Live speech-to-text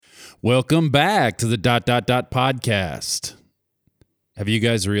Welcome back to the ... podcast. Have you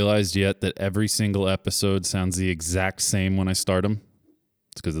guys realized yet that every single episode sounds the exact same when I start them?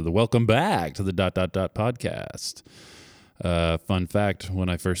 It's because of the welcome back to the ... podcast. Fun fact, when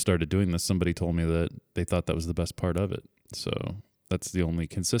I first started doing this, somebody told me that they thought that was the best part of it. So that's the only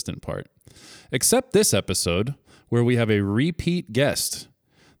consistent part. Except this episode, where we have a repeat guest.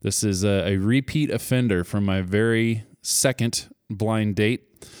 This is a repeat offender from my very second blind date.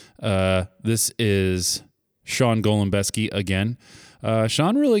 This is Shawn Golembeski again.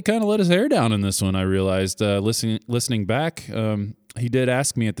 Shawn really kind of let his hair down in this one, I realized. Listening back, he did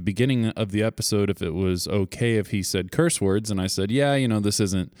ask me at the beginning of the episode if it was okay if he said curse words, and I said, yeah, this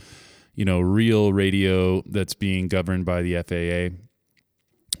isn't, real radio that's being governed by the FAA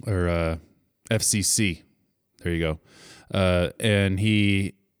or FCC. There you go. And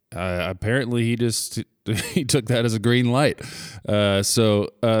he apparently he took that as a green light. So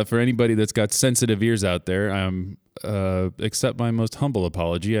for anybody that's got sensitive ears out there, accept my most humble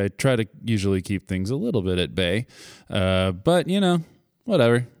apology. I try to usually keep things a little bit at bay. But,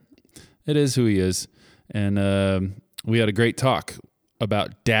 whatever. It is who he is. And we had a great talk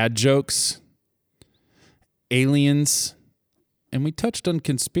about dad jokes, aliens, and we touched on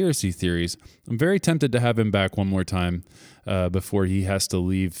conspiracy theories. I'm very tempted to have him back one more time before he has to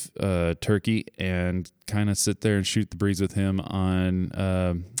leave Turkey and kind of sit there and shoot the breeze with him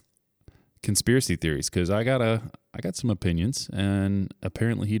on conspiracy theories, because I got some opinions, and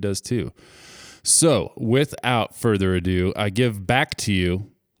apparently he does too. So, without further ado, I give back to you,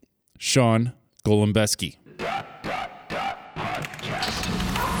 Shawn Golembeski.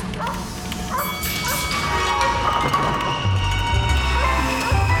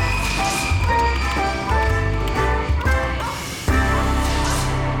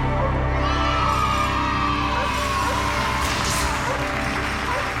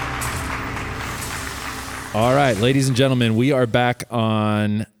 All right, ladies and gentlemen, we are back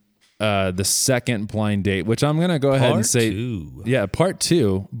on the second blind date, which I'm going to go ahead and say, yeah, part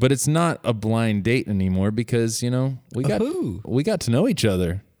 2, but it's not a blind date anymore because, we got to know each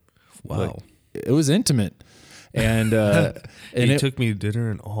other. Wow. Like, it was intimate. And he took me to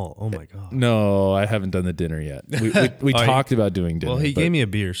dinner and all. Oh my God. No, I haven't done the dinner yet. We talked about doing dinner. Well, he gave me a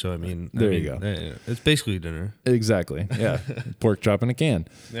beer, so there you go. It's basically dinner. Exactly. Yeah. Pork chop in a can.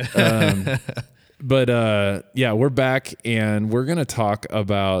 But yeah, we're back, and we're gonna talk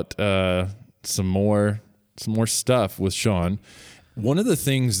about some more stuff with Shawn. One of the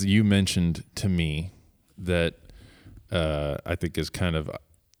things that you mentioned to me that I think is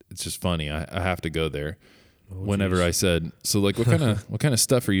it's just funny. I have to go there. Whenever geez. I said, so like, what kind of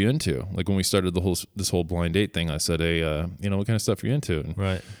stuff are you into? Like when we started this whole blind date thing, I said, hey, what kind of stuff are you into? And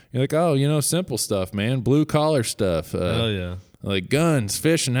right. You're like, oh, simple stuff, man, blue collar stuff. Oh yeah. Like guns,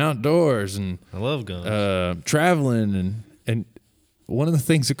 fishing, outdoors, and I love guns. Traveling, and one of the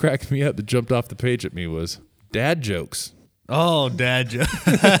things that cracked me up that jumped off the page at me was dad jokes. Oh, dad jokes.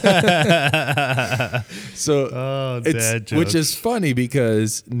 Dad jokes. Which is funny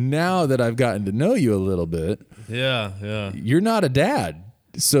because now that I've gotten to know you a little bit, yeah, you're not a dad.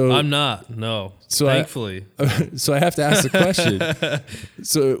 So I'm not. No. So thankfully. So I have to ask the question.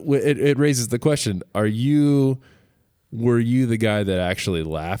 So it raises the question: were you the guy that actually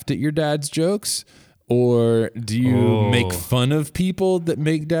laughed at your dad's jokes, or do you make fun of people that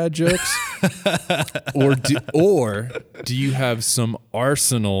make dad jokes, or do you have some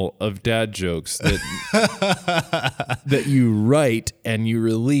arsenal of dad jokes that you write and you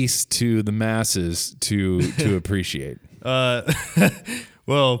release to the masses to appreciate?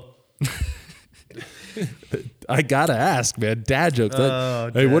 Well. I gotta ask, man. Dad jokes.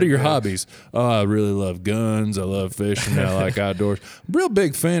 Hey, what are your hobbies? Oh, I really love guns. I love fishing. I like outdoors. I'm a real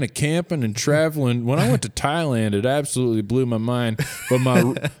big fan of camping and traveling. When I went to Thailand, it absolutely blew my mind.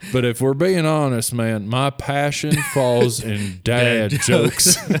 But if we're being honest, man, my passion falls in dad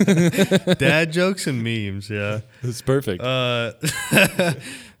jokes. Dad jokes and memes. Yeah, that's perfect.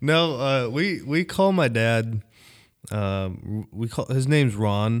 No, we call my dad. His name's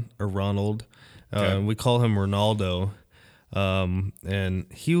Ron or Ronald. Okay. We call him Ronaldo, and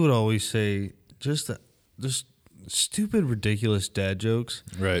he would always say just stupid, ridiculous dad jokes.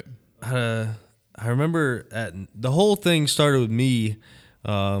 Right. I remember the whole thing started with me.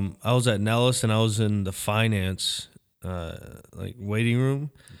 I was at Nellis, and I was in the finance waiting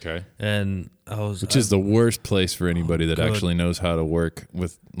room. Okay. And which is the worst place for anybody that actually knows how to work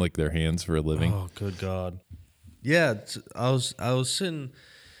with like their hands for a living. Oh, good God. Yeah, I was sitting.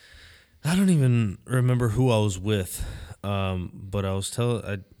 I don't even remember who I was with, but I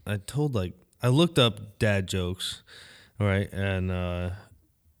looked up dad jokes, right? And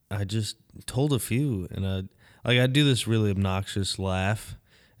I I just told a few, and I do this really obnoxious laugh,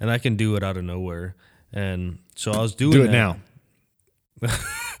 and I can do it out of nowhere. And so I was doing Do it that. now.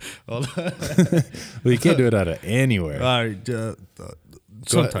 Hold on. Well, you can't do it out of anywhere. All right,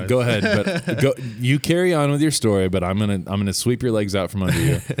 sometimes. Go ahead, but you carry on with your story. But I'm gonna sweep your legs out from under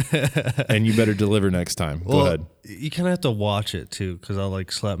you, and you better deliver next time. Go ahead. You kind of have to watch it too, because I'll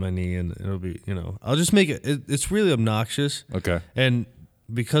like slap my knee, and it'll be, I'll just make it. It's really obnoxious. Okay. And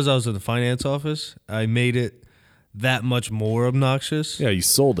because I was in the finance office, I made it that much more obnoxious. Yeah, you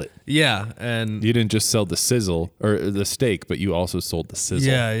sold it. Yeah, and You didn't just sell the sizzle or the steak, but you also sold the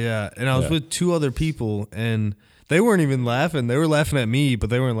sizzle. yeah. And I was with two other people, and they weren't even laughing. They were laughing at me, but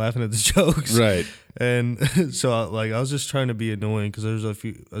they weren't laughing at the jokes. Right. And so I was just trying to be annoying because there's a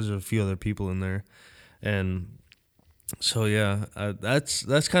few other people in there, and so yeah,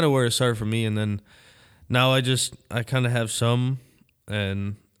 that's kind of where it started for me. And then now I kind of have some,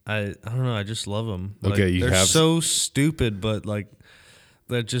 and I don't know, I just love them. Okay, they're so stupid, but like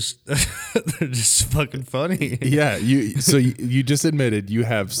they're just they're just fucking funny. Yeah, you just admitted you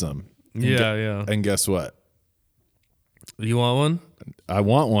have some. Yeah. And guess what? You want one? I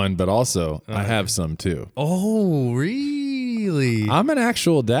want one, but also I have some too. Oh, really? I'm an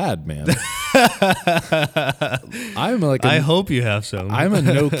actual dad, man. I hope you have some. I'm a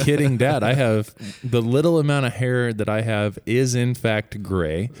no kidding dad. I have the little amount of hair that I have is in fact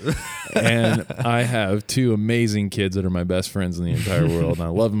gray, and I have two amazing kids that are my best friends in the entire world, and I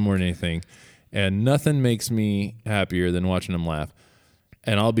love them more than anything. And nothing makes me happier than watching them laugh.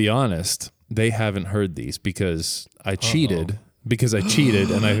 And I'll be honest, they haven't heard these because I cheated. Because I cheated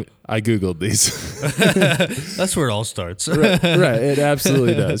and I Googled these. That's where it all starts. Right, it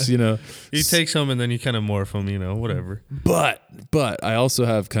absolutely does. You take some and then you kind of morph them, whatever. But I also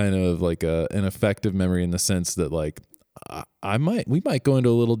have kind of like an effective memory in the sense that like we might go into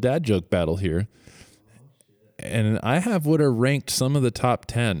a little dad joke battle here. And I have what are ranked some of the top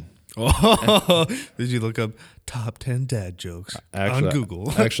 10. Oh, did you look up top 10 dad jokes on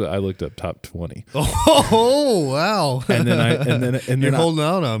Google? Actually, I looked up top 20. Oh, wow. And then You're holding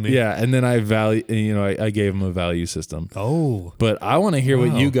out on me. Yeah, and then I gave them a value system. Oh. But I want to hear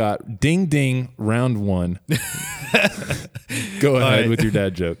what you got. Ding ding, round one. Go ahead with your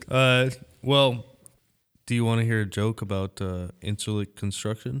dad joke. Well, do you want to hear a joke about Insulic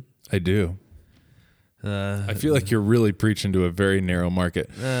construction? I do. I feel like you're really preaching to a very narrow market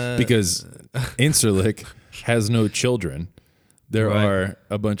because Insulic has no children. There are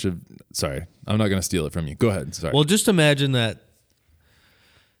a bunch of... Sorry, I'm not going to steal it from you. Go ahead. Sorry. Well, just imagine that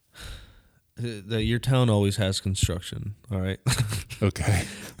your town always has construction, all right? Okay.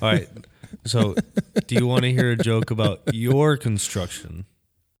 All right. So do you want to hear a joke about your construction?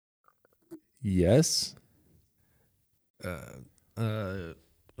 Yes.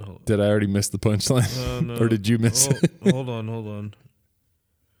 Did I already miss the punchline? No. Or did you miss it? Hold on.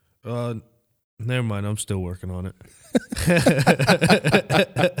 Never mind. I'm still working on it.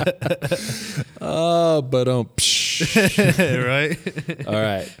 But right? All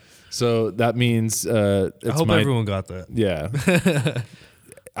right. So that means I hope everyone got that. Yeah.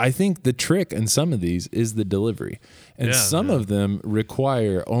 I think the trick in some of these is the delivery, and some of them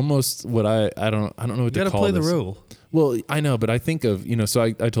require almost what I don't know what to call this. You got to play the role. Well, I know, but I think of so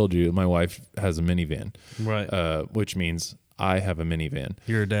I told you my wife has a minivan, right? Which means I have a minivan.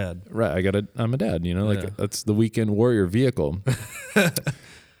 You're a dad, right? I'm a dad. Like that's the weekend warrior vehicle.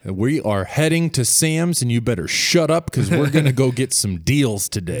 We are heading to Sam's, and you better shut up because we're gonna go get some deals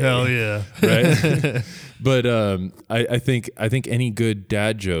today. Hell yeah, right? But I think any good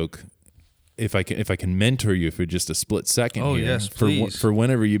dad joke, if I can mentor you for just a split second, here, yes, please. for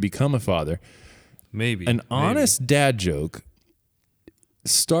whenever you become a father, maybe an honest dad joke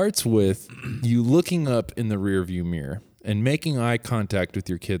starts with you looking up in the rearview mirror and making eye contact with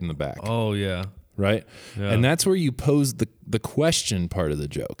your kid in the back. Oh yeah. Right? Yeah. And that's where you pose the question part of the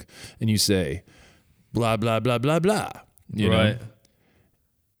joke. And you say, blah, blah, blah, blah, blah. You know?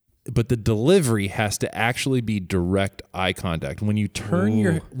 But the delivery has to actually be direct eye contact. When you turn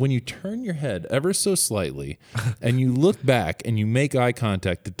your head ever so slightly and you look back and you make eye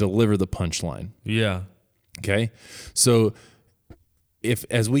contact to deliver the punchline. Yeah. Okay? So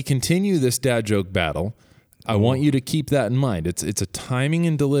as we continue this dad joke battle, I want you to keep that in mind. It's a timing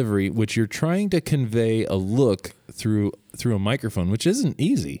and delivery, which you're trying to convey a look through a microphone, which isn't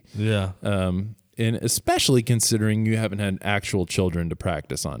easy. Yeah. And especially considering you haven't had actual children to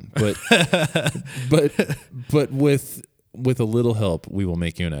practice on. But but with a little help, we will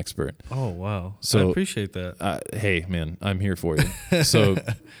make you an expert. Oh wow! So I appreciate that. Hey man, I'm here for you. So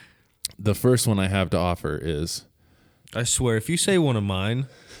the first one I have to offer is, I swear, if you say one of mine,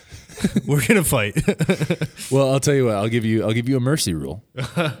 We're gonna fight. Well, I'll tell you what. I'll give you a mercy rule.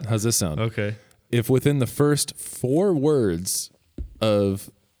 How's this sound? Okay. If within the first 4 words of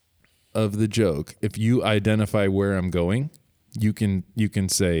the joke, if you identify where I'm going, you can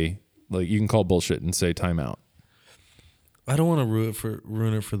say, like, you can call bullshit and say timeout. I don't want to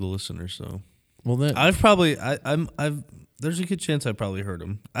ruin it for the listeners, though. Well, then I've there's a good chance I probably heard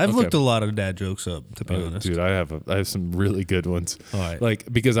them. I've looked a lot of dad jokes up, to be honest. Dude, I have some really good ones. All right.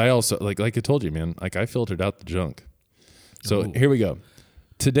 Like, because I also like I told you, man, like I filtered out the junk. So here we go.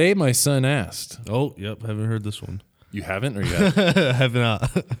 Today my son asked. Oh, yep, haven't heard this one. You haven't, or you have? I have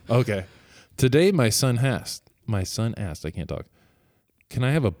not. Okay. Today my son asked. I can't talk. Can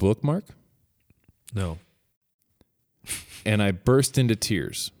I have a bookmark? No. And I burst into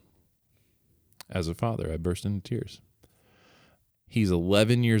tears. As a father, I burst into tears. He's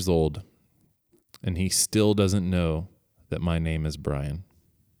 11 years old, and he still doesn't know that my name is Brian.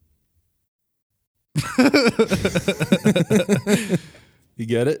 You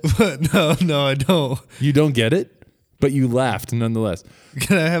get it? No, I don't. You don't get it, but you laughed nonetheless.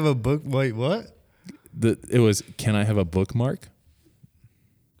 Can I have a book? Wait, what? It was, can I have a bookmark?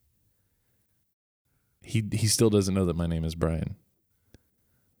 He still doesn't know that my name is Brian.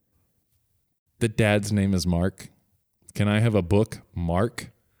 The dad's name is Mark. Can I have a book,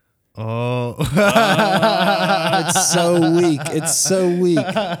 Mark? Oh. It's so weak. It's so weak.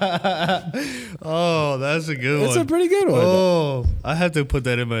 Oh, that's a good one. It's a pretty good one. Oh, I have to put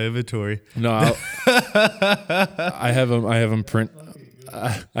that in my inventory. No, I have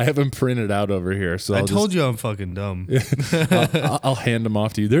them printed out over here. So I told you I'm fucking dumb. I'll hand them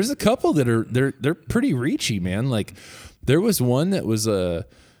off to you. There's a couple that are they're pretty reachy, man. Like there was one that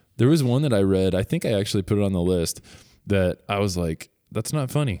I read. I think I actually put it on the list that I was like, that's not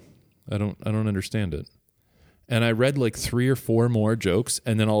funny. I don't understand it. And I read like 3 or 4 more jokes,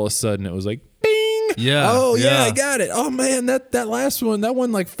 and then all of a sudden it was like, bing! Yeah. Oh yeah, I got it. Oh man, that last one, that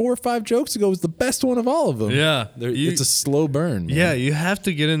one like 4 or 5 jokes ago was the best one of all of them. Yeah. It's a slow burn, man. Yeah, you have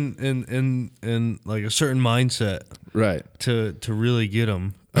to get in like a certain mindset, Right. to really get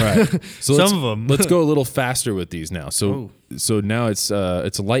them. All right. So Some of them. Let's go a little faster with these now. So now it's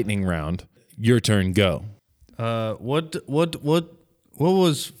a lightning round. Your turn. Go. What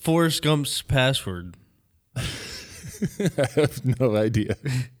was Forrest Gump's password? I have no idea.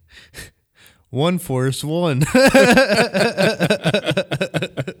 1 Forrest 1.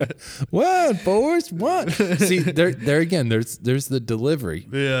 1 Forrest 1. See, there again. There's the delivery.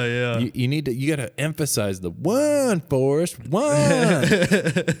 Yeah. You got to emphasize the 1 Forrest 1.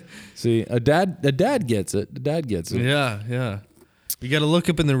 See, a dad gets it. The dad gets it. Yeah. You got to look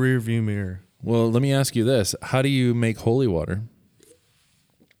up in the rear view mirror. Well, let me ask you this: how do you make holy water?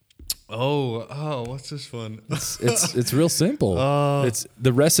 Oh, what's this one? It's real simple.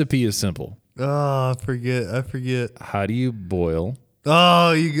 The recipe is simple. Oh, I forget. How do you boil?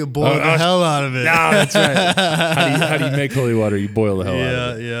 Oh, you can boil the hell out of it. No, that's right. How do you make holy water? You boil the hell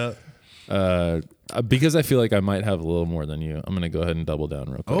out of it. Yeah. Because I feel like I might have a little more than you, I'm gonna go ahead and double down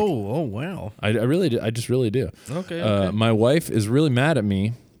real quick. Oh, wow. I really do. I just really do. Okay. My wife is really mad at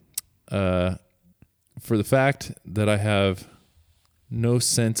me for the fact that I have no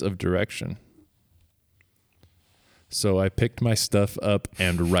sense of direction. So I picked my stuff up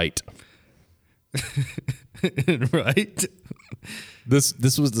and right. Right? This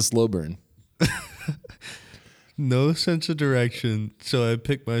was the slow burn. No sense of direction, so I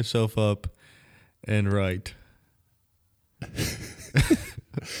picked myself up and right.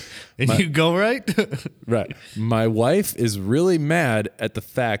 And you go right? Right. My wife is really mad at the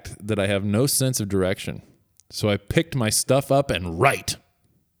fact that I have no sense of direction. So I picked my stuff up and right.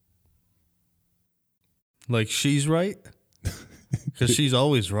 Like she's right? Because she's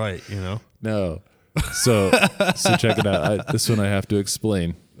always right, you know? No. So check it out. This one I have to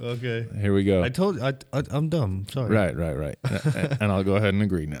explain. Okay. Here we go. I told you, I'm dumb. Sorry. Right. And I'll go ahead and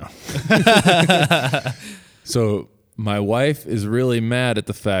agree now. So my wife is really mad at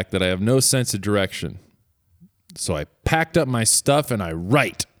the fact that I have no sense of direction. So I packed up my stuff and I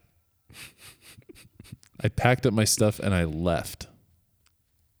right. I packed up my stuff and I left.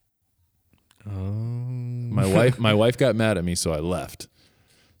 My wife got mad at me, so I left.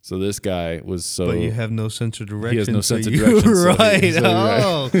 So this guy was so. But you have no sense of direction. He has no sense of direction. Right.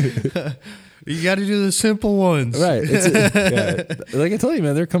 Right. You got to do the simple ones. Right. Like I told you,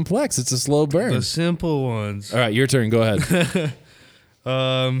 man, they're complex. It's a slow burn. The simple ones. All right, your turn. Go ahead.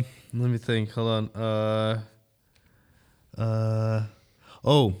 Let me think. Hold on.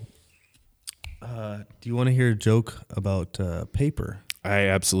 Do you want to hear a joke about paper? I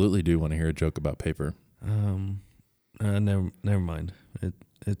absolutely do want to hear a joke about paper. Never mind.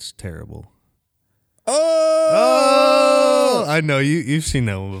 It's terrible. Oh, I know you've seen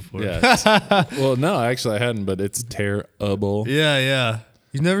that one before. yeah. Well, no, actually I hadn't, but it's terrible. Yeah.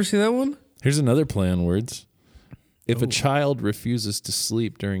 You've never seen that one? Here's another play on words. If a child refuses to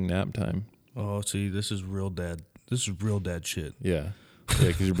sleep during nap time. Oh, see, this is real dad. This is real dad shit. Yeah,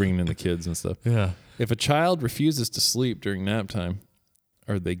 because you're bringing in the kids and stuff. Yeah. If a child refuses to sleep during nap time,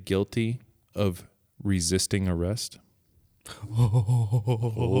 are they guilty of resisting arrest?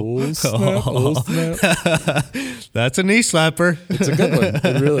 Oh, snap. Oh, snap. That's a knee slapper. It's a good one.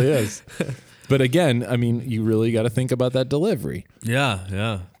 It really is. But again, I mean, you really got to think about that delivery.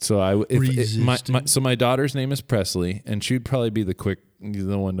 Yeah. So my daughter's name is Presley, and she'd probably be the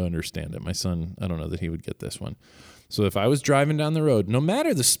one to understand it. My son, I don't know that he would get this one. So if I was driving down the road, no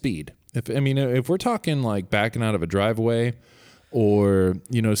matter the speed, if we're talking like backing out of a driveway or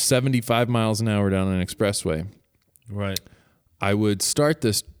 75 miles an hour down an expressway, right, I would start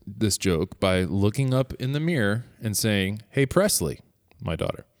this joke by looking up in the mirror and saying, "Hey Presley, my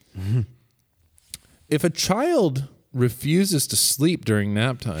daughter." Mm-hmm. If a child refuses to sleep during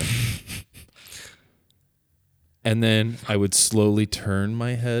nap time, and then I would slowly turn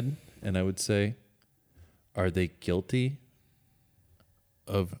my head and I would say, are they guilty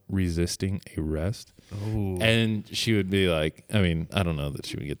of resisting arrest? Oh. And she would be like, I mean, I don't know that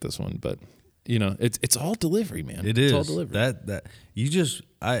she would get this one, but it's all delivery, man. It's all delivery. That you just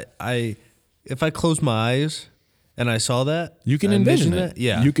if I close my eyes and I saw that, You can envision it.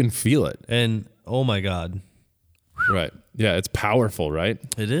 Yeah. You can feel it. And oh my God. Right. Yeah, it's powerful, right?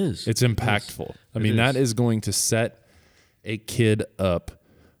 It is. It's impactful. I mean, that is going to set a kid up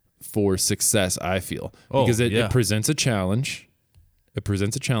for success, I feel. Because it presents a challenge. It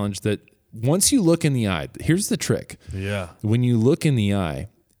presents a challenge that once you look in the eye, here's the trick. Yeah. When you look in the eye,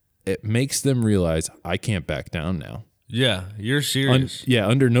 it makes them realize, I can't back down now. Yeah, you're serious.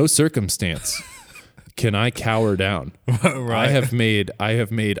 Under no circumstance can I cower down. Right. I have made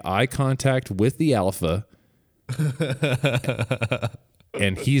eye contact with the alpha,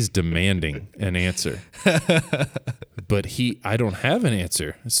 and he's demanding an answer. But I don't have an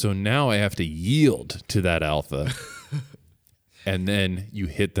answer, so now I have to yield to that alpha. And then you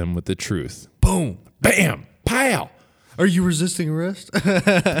hit them with the truth. Boom. Bam. Pow. Are you resisting arrest?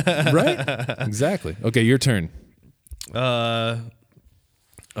 Right? Exactly. Okay, your turn. All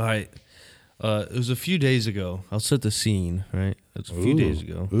right. It was a few days ago. I'll set the scene, right? It's a few days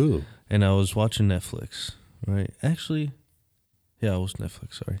ago. Ooh. And I was watching Netflix, right? Actually, yeah, it was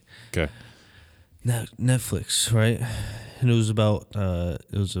Netflix, sorry. Okay. Netflix, right? And it was about,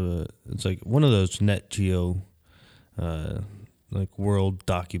 it's like one of those Net Geo, like world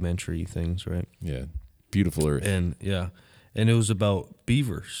documentary things, right? Yeah. Beautiful Earth. And it was about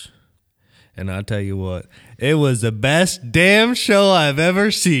beavers. And I'll tell you what, it was the best damn show I've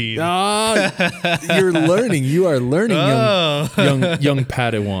ever seen. You're learning. You are learning, young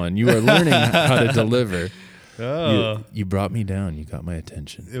Padawan. You are learning how to deliver. Oh. You brought me down. You got my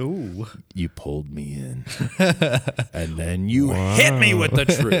attention. Ooh. You pulled me in. And then you hit me with the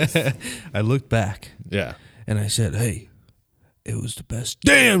truth. I looked back. Yeah. And I said, hey, it was the best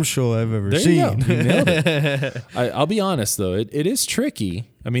damn show I've ever There seen. You go. You nailed it. I'll be honest, though. It is tricky.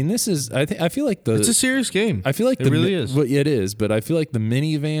 I mean, this is, I feel like it's a serious game. I feel like it really is. Well, it is, but I feel like the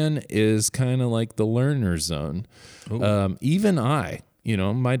minivan is kind of like the learner zone. Even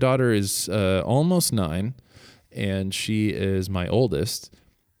my daughter is almost 9, and she is my oldest,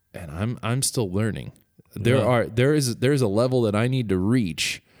 and I'm still learning. There's a level that I need to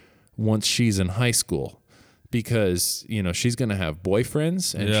reach once she's in high school. Because, she's going to have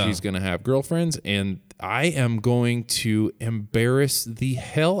boyfriends and she's going to have girlfriends, and I am going to embarrass the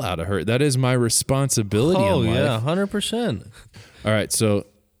hell out of her. That is my responsibility in life. Yeah, 100%. All right, so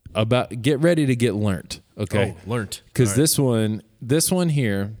get ready to get learnt, okay? Oh, learnt. Because this one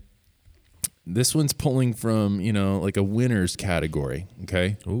here, this one's pulling from, like a winner's category,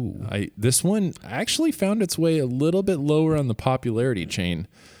 okay? Ooh. This one actually found its way a little bit lower on the popularity chain.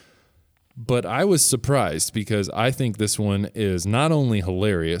 But I was surprised because I think this one is not only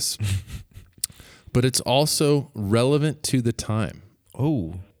hilarious, but it's also relevant to the time.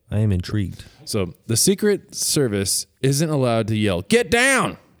 Oh, I am intrigued. So the Secret Service isn't allowed to yell, "Get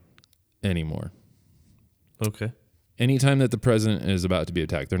down!" anymore. Okay. Anytime that the president is about to be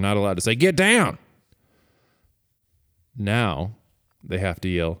attacked, they're not allowed to say, "Get down!" Now they have to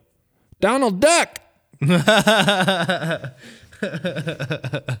yell, "Donald Duck!"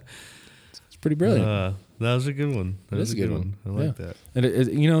 Pretty brilliant. That was a good one. That was a good one. I like that. And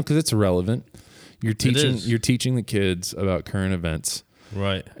because it's relevant. You're teaching the kids about current events,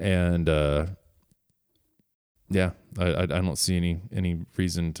 right? And I don't see any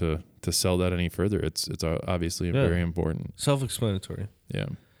reason to sell that any further. It's obviously very important. Self-explanatory. Yeah.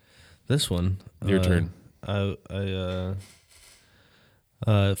 This one. Your turn.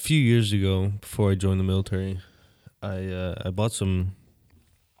 A few years ago, before I joined the military, I bought some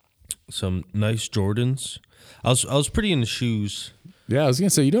nice Jordans. I was pretty into shoes. Yeah, I was gonna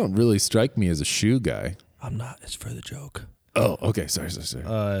say you don't really strike me as a shoe guy. I'm not. It's for the joke. Oh, okay. Sorry.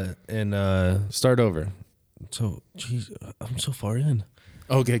 Start over. So, geez, I'm so far in.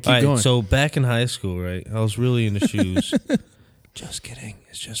 Okay, keep going. So back in high school, right, I was really into shoes. Just kidding.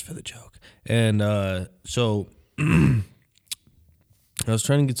 It's just for the joke. And so I was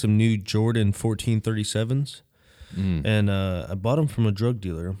trying to get some new Jordan 1437s, and I bought them from a drug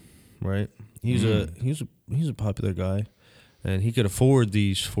dealer. Right, he's a popular guy, and he could afford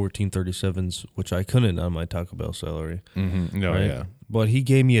these 1437s, which I couldn't on my Taco Bell salary. Mm-hmm. No, right? yeah. But he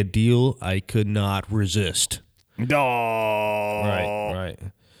gave me a deal I could not resist. Oh. Right.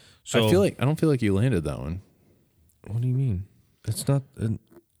 So I don't feel like you landed that one. What do you mean? It's not.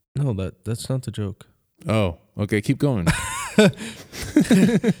 No, that's not the joke. Oh, okay. Keep going.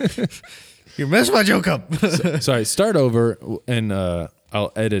 You messed my joke up. Sorry. Start over, and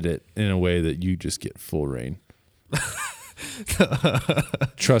I'll edit it in a way that you just get full reign.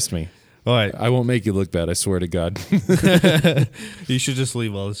 Trust me. All right. I won't make you look bad. I swear to God. You should just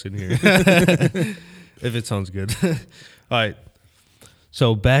leave all this in here. If it sounds good. All right.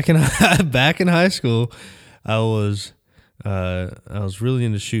 So back in high school, I was really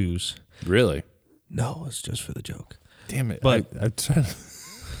into shoes. Really? No, it's just for the joke. Damn it. But I'm trying to...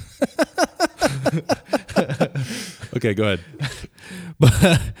 Okay, go ahead.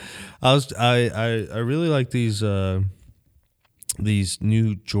 But I really like these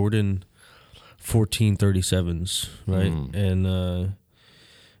new Jordan 1437s, right?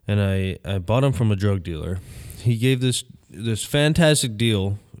 And I bought them from a drug dealer. He gave this fantastic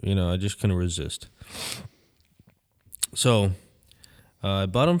deal. I just couldn't resist. So I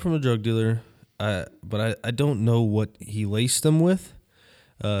bought them from a drug dealer. But I don't know what he laced them with.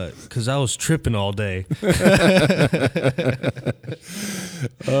 Because I was tripping all day.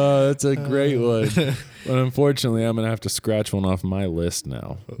 Oh, that's a great one. But unfortunately, I'm going to have to scratch one off my list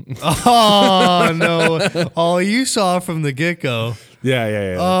now. Oh, no. Oh, you saw from the get-go.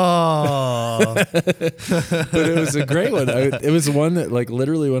 Yeah. Oh. But it was a great one. It was one that, like,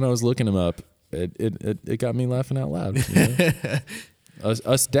 literally when I was looking them up, it got me laughing out loud.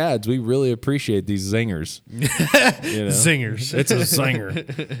 Us dads, we really appreciate these zingers. Zingers. It's a zinger.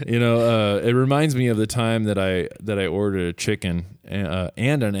 It reminds me of the time that I ordered a chicken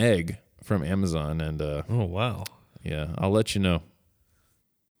and an egg from Amazon, and oh wow, yeah, I'll let you know.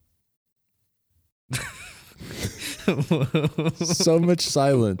 So much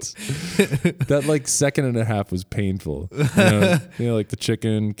silence. That like second and a half was painful. Like the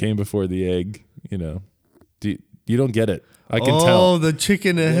chicken came before the egg. You don't get it. I can tell. Oh, the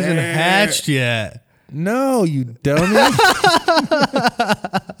chicken hasn't hatched yet. No, you dummy.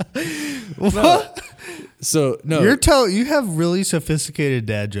 What? So no, you have really sophisticated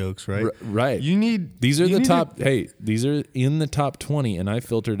dad jokes, right? Right. These are these are in the top 20, and I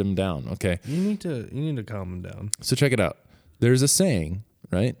filtered them down. Okay. You need to calm them down. So check it out. There's a saying,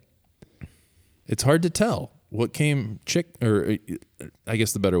 right? It's hard to tell what came or I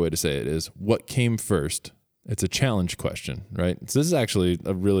guess the better way to say it is what came first. It's a challenge question, right? So this is actually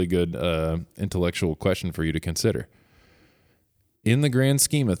a really good intellectual question for you to consider. In the grand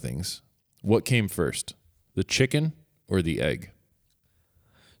scheme of things, what came first, the chicken or the egg?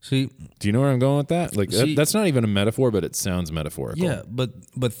 See, do you know where I'm going with that? Like that's not even a metaphor, but it sounds metaphorical. Yeah,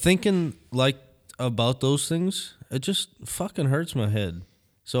 but thinking like about those things, it just fucking hurts my head.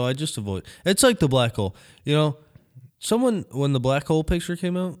 So I just avoid. It's like the black hole. Someone when the black hole picture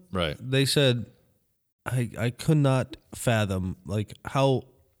came out, right? They said. I could not fathom like how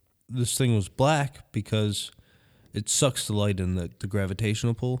this thing was black because it sucks the light in the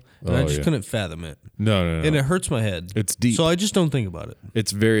gravitational pull, and I just couldn't fathom it. No. And it hurts my head. It's deep. So I just don't think about it.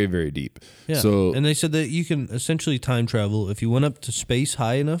 It's very, very deep. Yeah. So, and they said that you can essentially time travel if you went up to space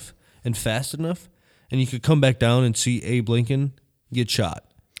high enough and fast enough, and you could come back down and see Abe Lincoln get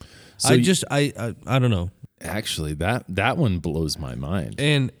shot. So I don't know. Actually, that one blows my mind.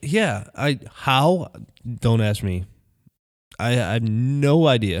 And yeah, how? Don't ask me. I have no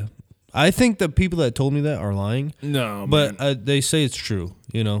idea. I think the people that told me that are lying. No, but they say it's true.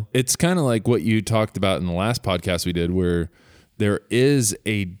 It's kind of like what you talked about in the last podcast we did, where there's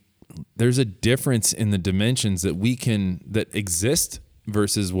a difference in the dimensions that exist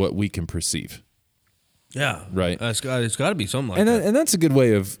versus what we can perceive. Yeah. Right. It's got to be something like that. And that's a good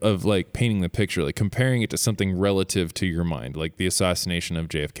way of like painting the picture, like comparing it to something relative to your mind, like the assassination of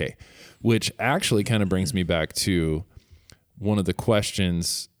JFK, which actually kind of brings me back to one of the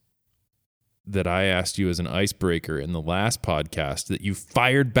questions that I asked you as an icebreaker in the last podcast that you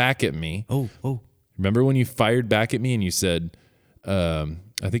fired back at me. Oh. Remember when you fired back at me and you said, I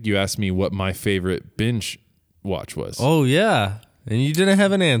think you asked me what my favorite binge watch was. Oh, yeah. And you didn't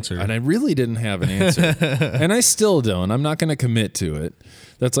have an answer. And I really didn't have an answer. And I still don't. I'm not going to commit to it.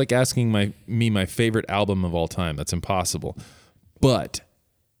 That's like asking my favorite album of all time. That's impossible. But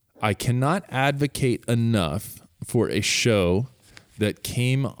I cannot advocate enough for a show that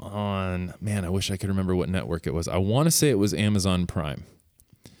came on, man, I wish I could remember what network it was. I want to say it was Amazon Prime.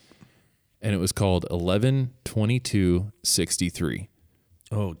 And it was called 11/22/63.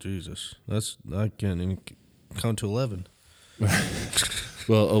 Oh, Jesus. I can't even count to 11.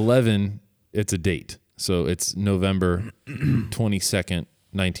 Well, 11, it's a date. So it's November 22nd,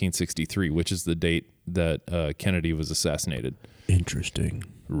 1963, which is the date that Kennedy was assassinated. Interesting.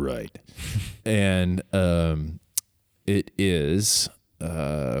 Right. And it is,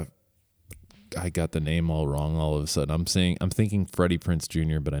 I got the name all wrong all of a sudden. I'm thinking Freddie Prinze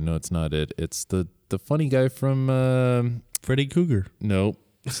Jr., but I know it's not it. It's the funny guy from... Freddy Cougar. Nope.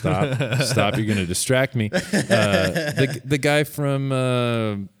 Stop. You're going to distract me. The guy from,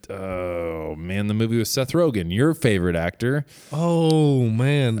 the movie with Seth Rogen, your favorite actor. Oh,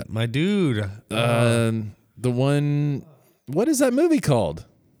 man. My dude. The one, what is that movie called?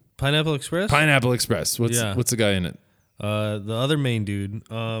 Pineapple Express? Pineapple Express. What's the guy in it? The other main dude.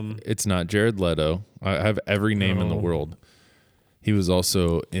 It's not Jared Leto. I have every name in the world. He was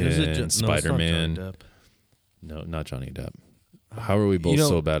also in Spider-Man. No, not Johnny Depp. How are we both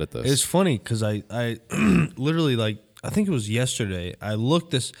so bad at this? It's funny because I literally, like, I think it was yesterday. I looked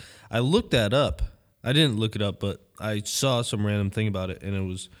that up. I didn't look it up, but I saw some random thing about it, and it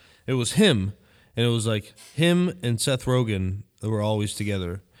was him, and it was like him and Seth Rogen that were always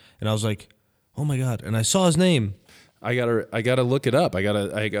together, and I was like, oh my God, and I saw his name. I gotta look it up. I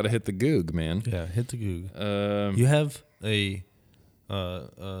gotta hit the Goog, man. Yeah, hit the Goog. You have a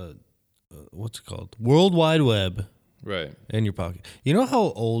what's it called? World Wide Web. Right. In your pocket. You know how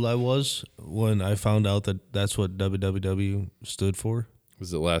old I was when I found out that that's what WWW stood for?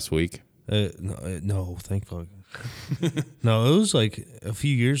 Was it last week? No, thank fuck. No, it was like a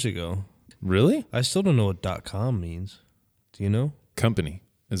few years ago. Really? I still don't know what .com means. Do you know? Company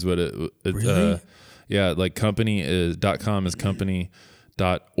is what it really? Yeah, like company is .com is company,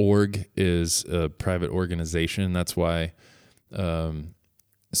 .org is a private organization. That's why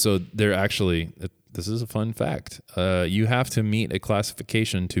so they're actually, this is a fun fact. You have to meet a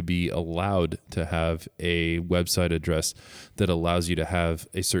classification to be allowed to have a website address that allows you to have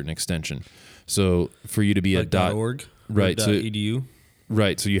a certain extension. So for you to be like a .org, right? So .edu,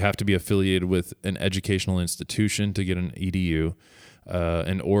 right. So you have to be affiliated with an educational institution to get an edu.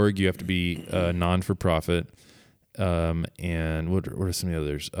 An org, you have to be non-for-profit. And what are some of the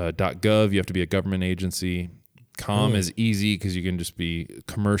others? .gov, you have to be a government agency. Com is easy because you can just be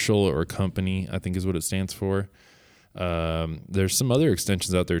commercial or company, I think is what it stands for. There's some other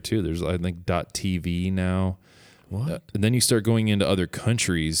extensions out there too. There's, I think, .tv now. What? And then you start going into other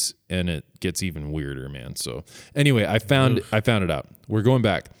countries and it gets even weirder, man. So anyway, I found it out. We're going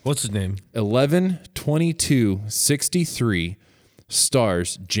back. What's his name? 11/22/63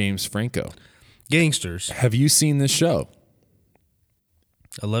 stars James Franco. Gangsters. Have you seen this show?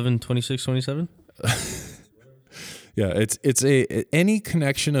 11/26/27. Yeah, it's any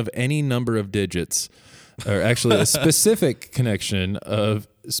connection of any number of digits, or actually a specific connection of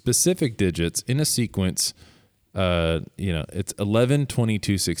specific digits in a sequence. It's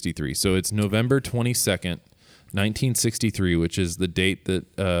 11/22/63. So it's November 22nd, 1963, which is the date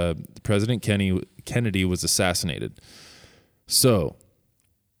that President Kennedy was assassinated. So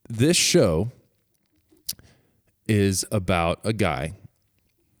this show is about a guy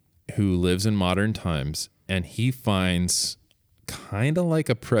who lives in modern times, and he finds kind of like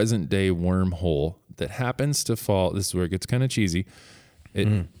a present day wormhole that happens to fall. This is where it gets kind of cheesy.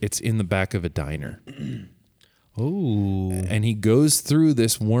 It's in the back of a diner. Oh. And he goes through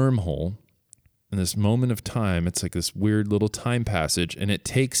this wormhole in this moment of time. It's like this weird little time passage, and it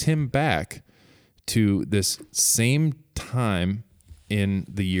takes him back to this same time in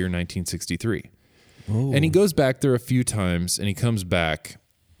the year 1963. Oh. And he goes back there a few times, and he comes back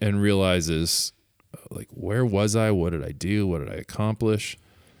and realizes, like, where was I? What did I do? What did I accomplish?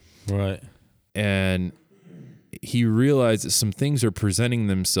 Right. And he realizes some things are presenting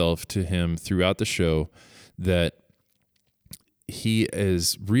themselves to him throughout the show that he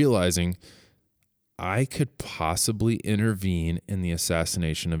is realizing, I could possibly intervene in the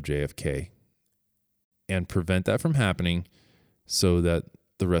assassination of JFK and prevent that from happening so that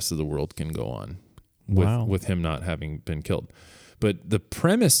the rest of the world can go on with him not having been killed. But the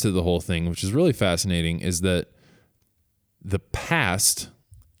premise to the whole thing, which is really fascinating, is that the past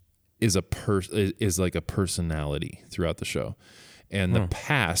is like a personality throughout the show. And the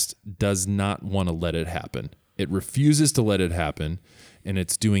past does not want to let it happen. It refuses to let it happen, and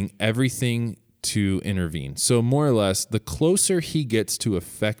it's doing everything to intervene. So more or less, the closer he gets to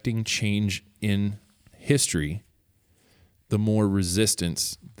affecting change in history, the more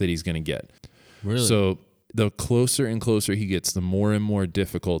resistance that he's going to get. Really? So the closer and closer he gets, the more and more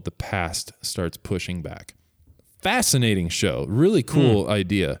difficult the past starts pushing back. Fascinating show. Really cool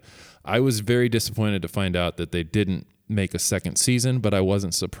idea. I was very disappointed to find out that they didn't make a second season, but I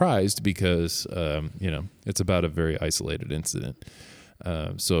wasn't surprised because, it's about a very isolated incident.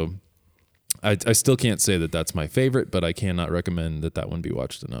 So I still can't say that that's my favorite, but I cannot recommend that one be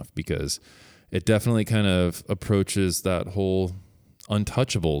watched enough because it definitely kind of approaches that whole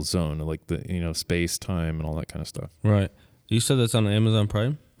untouchable zone, like the, space, time, and all that kind of stuff. Right. You said that's on Amazon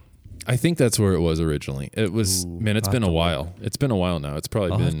Prime? I think that's where it was originally. It was, it's been a while. It's been a while now. It's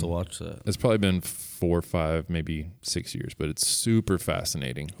probably I'll have to watch that. It's probably been 4 or 5, maybe 6 years, but it's super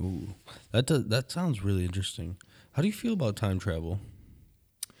fascinating. Ooh, that sounds really interesting. How do you feel about time travel?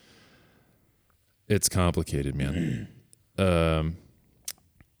 It's complicated, man. I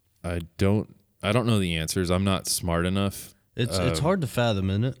don't know the answers. I'm not smart enough. It's hard to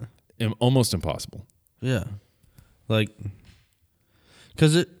fathom, isn't it? Almost impossible. Yeah. Like,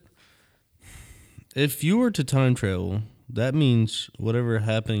 because if you were to time travel, that means whatever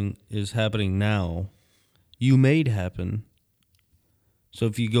is happening now, you made happen. So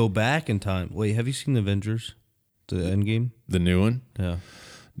if you go back in time, wait, have you seen the Avengers, the Endgame? The new one? Yeah.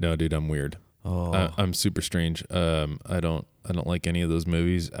 No, dude, I'm weird. Oh, I'm super strange. I don't like any of those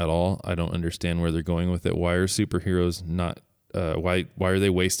movies at all. I don't understand where they're going with it. Why are superheroes not? Why are they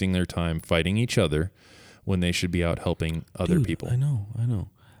wasting their time fighting each other when they should be out helping other people? I know.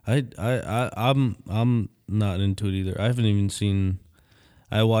 I'm not into it either. I haven't even seen.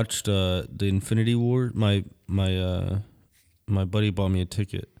 I watched the Infinity War. My buddy bought me a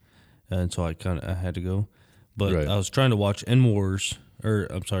ticket, and so I had to go. But Right. I was trying to watch Infinity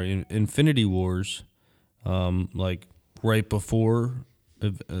Wars, like right before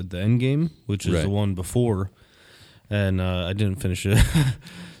the Endgame, which is Right. the one before, and I didn't finish it.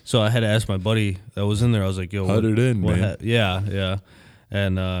 So I had to ask my buddy that was in there. I was like, "Yo, How'd it end, man?" Yeah,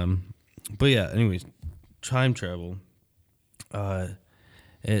 and but yeah. Anyways, time travel. Because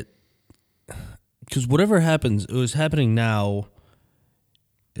whatever happens, it was happening now.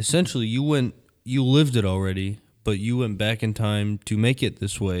 Essentially, you lived it already, but you went back in time to make it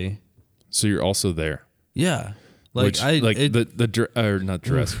this way. So you're also there. Yeah, Not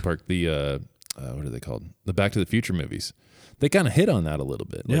Jurassic Park. The what are they called? The Back to the Future movies. They kind of hit on that a little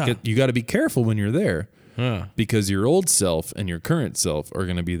bit. Like you got to be careful when you're there, because your old self and your current self are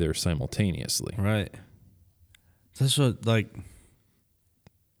going to be there simultaneously. Right. That's what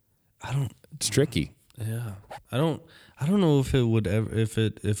It's tricky. Yeah, I don't know if it would ever if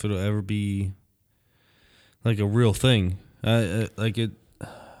it'll ever be like a real thing. I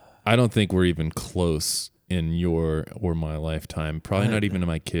don't think we're even close in your or my lifetime. Probably not even to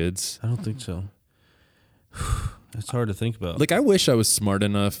my kids. I don't think so. It's hard to think about. Like, I wish I was smart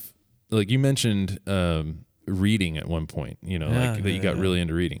enough. Like you mentioned, reading at one point. That you got really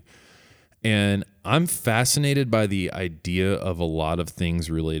into reading. And I'm fascinated by the idea of a lot of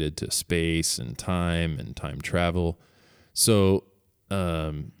things related to space and time travel. So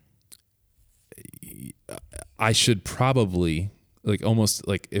I should probably, like, almost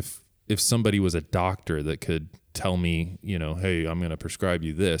like if somebody was a doctor that could tell me, hey, I'm going to prescribe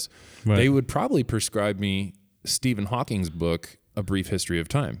you this, they would probably prescribe me Stephen Hawking's book, A Brief History of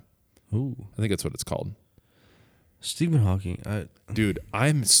Time. Ooh. I think that's what it's called. Stephen Hawking. Dude,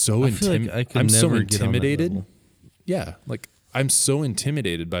 I'm so intimidated. Yeah, like I'm so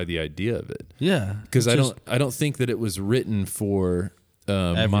intimidated by the idea of it. Yeah, because I don't think that it was written for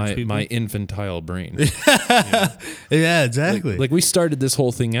my infantile brain. Yeah, exactly. Like we started this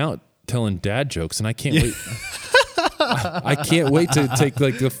whole thing out telling dad jokes, and I can't wait. I can't wait to take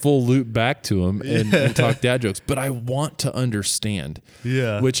like the full loop back to him and talk dad jokes. But I want to understand.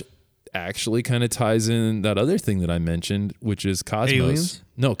 Yeah, which actually kind of ties in that other thing that I mentioned, which is Cosmos. Aliens?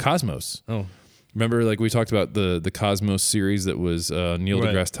 No, Cosmos. Oh. Remember, like we talked about the Cosmos series that was Neil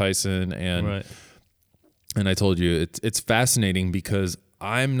deGrasse Tyson and I told you it's fascinating because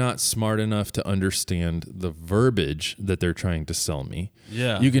I'm not smart enough to understand the verbiage that they're trying to sell me.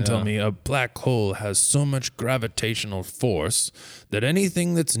 Yeah. You can tell me a black hole has so much gravitational force that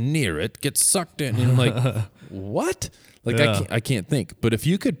anything that's near it gets sucked in. And I'm like, what? Like, I can't think. But if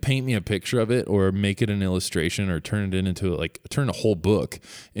you could paint me a picture of it or make it an illustration or turn a whole book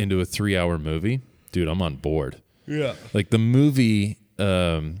into a 3-hour movie, dude, I'm on board. Yeah. Like the movie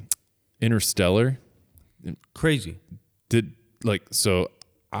Interstellar. Crazy.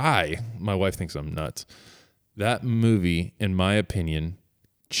 My wife thinks I'm nuts. That movie, in my opinion,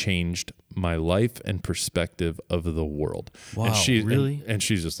 changed my life and perspective of the world. Wow, and really? And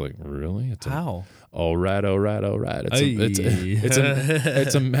she's just like, really? How? All right. It's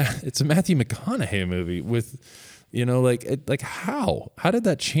a Matthew McConaughey movie with, how did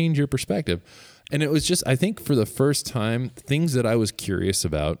that change your perspective? And it was just, I think for the first time, things that I was curious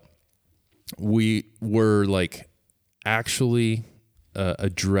about, we were like actually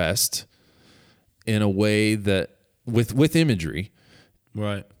addressed in a way that with imagery,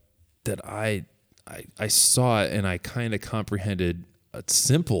 right? That I saw it and I kind of comprehended a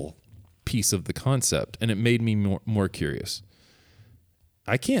simple piece of the concept, and it made me more curious.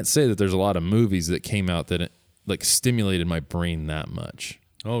 I can't say that there's a lot of movies that came out that it, like stimulated my brain that much.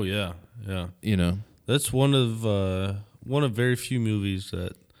 Oh yeah. That's one of very few movies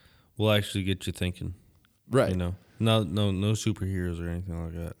that will actually get you thinking. Right. No superheroes or anything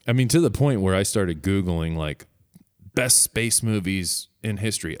like that. I mean, to the point where I started Googling like best space movies in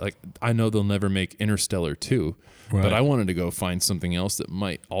history. Like, I know they'll never make Interstellar 2, right, but I wanted to go find something else that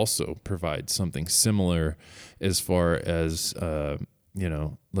might also provide something similar as far as,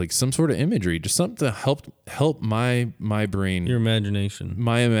 like some sort of imagery, just something to help my brain, your imagination,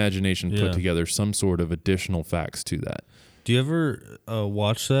 put together some sort of additional facts to that. Do you ever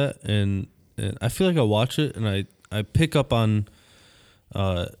watch that? And I feel like I watch it and I pick up on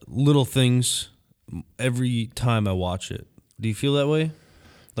little things every time I watch it. Do you feel that way?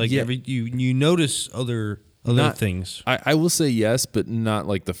 Like you notice other things. I will say yes, but not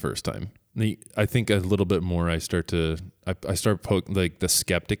like the first time. I think a little bit more. I start like the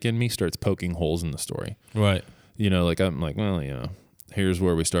skeptic in me starts poking holes in the story. Right. I'm like, well, here's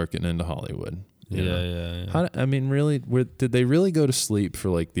where we start getting into Hollywood. Yeah. Really, did they really go to sleep for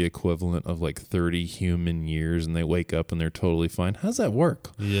like the equivalent of like 30 human years and they wake up and they're totally fine? How's that work?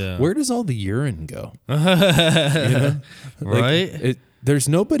 Yeah. Where does all the urine go? Right? There's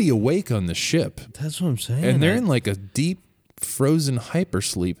nobody awake on the ship. That's what I'm saying. And they're in like a deep frozen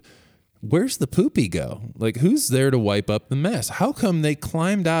hypersleep. Where's the poopy go? Like, who's there to wipe up the mess? How come they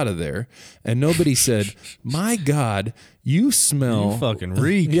climbed out of there and nobody said, my God, you smell. You fucking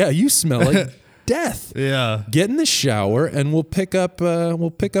reek. Yeah, you smell like death. Yeah. Get in the shower and we'll pick up where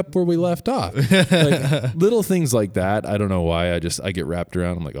we left off. Like, little things like that. I don't know why. I get wrapped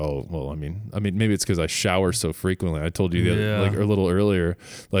around. I'm like, oh, well, I mean maybe it's because I shower so frequently. I told you a little earlier,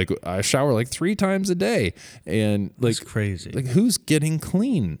 like I shower like 3 times a day, and like, that's crazy. Like, who's getting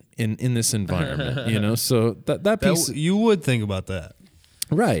clean in this environment? So that piece, you would think about that,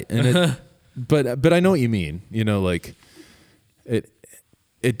 right? And but I know what you mean. Like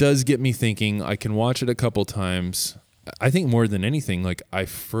it does get me thinking. I can watch it a couple times. I think more than anything, like I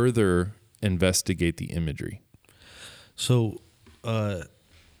further investigate the imagery. So, on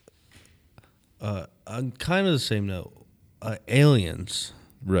kind of the same note, aliens.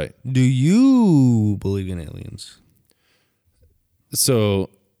 Right. Do you believe in aliens?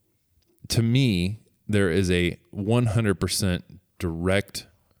 So, to me, there is a 100% direct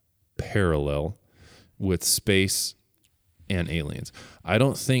parallel with space and aliens. I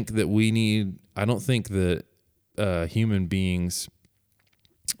don't think that human beings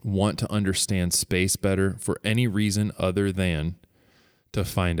want to understand space better for any reason other than to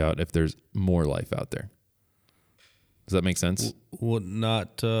find out if there's more life out there. Does that make sense? What,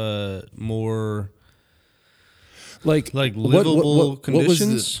 not more like livable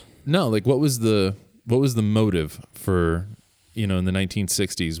conditions? What was the motive for, in the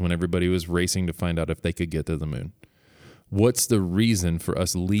 1960s when everybody was racing to find out if they could get to the moon? What's the reason for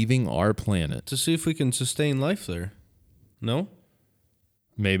us leaving our planet? To see if we can sustain life there. No?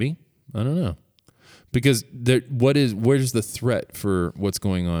 Maybe. I don't know. Because where's the threat for what's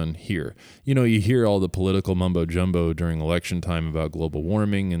going on here? You hear all the political mumbo jumbo during election time about global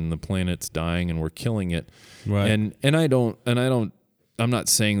warming and the planet's dying and we're killing it. Right. And I'm not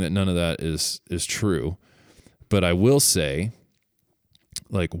saying that none of that is true, but I will say,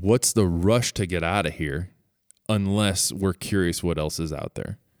 like, what's the rush to get out of here unless we're curious what else is out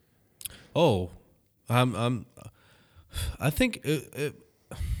there? Oh, I think it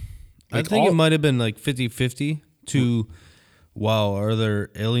might have been like 50-50 to wow, are there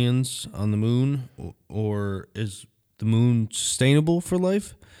aliens on the moon, or is the moon sustainable for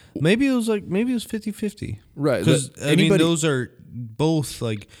life? Maybe it was 50-50. Right. Because those are both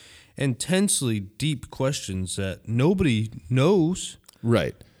like intensely deep questions that nobody knows.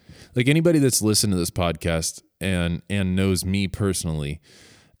 Right. Like anybody that's listened to this podcast and knows me personally,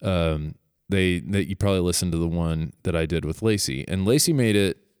 you probably listened to the one that I did with Lacey, and Lacey made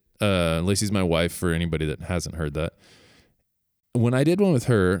it. Lacey's my wife. For anybody that hasn't heard that, when I did one with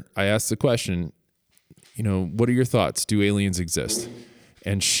her, I asked the question, what are your thoughts? Do aliens exist?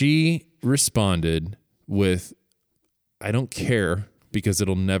 And she responded with, I don't care because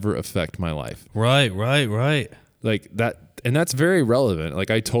it'll never affect my life. Right. Like that, and that's very relevant. Like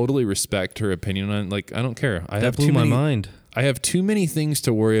I totally respect her opinion on. Like I don't care. That blew my mind. I have too many things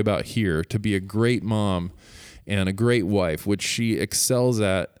to worry about here to be a great mom and a great wife, which she excels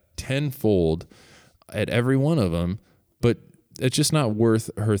at tenfold at every one of them. But it's just not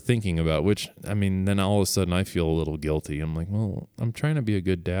worth her thinking about. Which then all of a sudden I feel a little guilty. I'm like, well, I'm trying to be a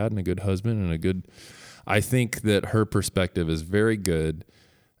good dad and a good husband and a good. I think that her perspective is very good.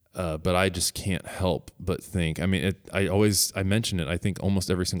 But I just can't help but think. I mention it. I think almost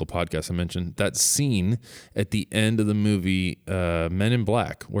every single podcast I mention that scene at the end of the movie Men in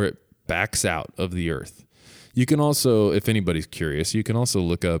Black, where it backs out of the earth. You can also, if anybody's curious, you can also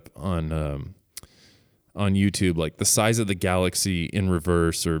look up on YouTube like the size of the galaxy in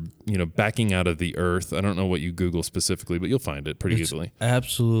reverse, or backing out of the earth. I don't know what you Google specifically, but you'll find it pretty easily.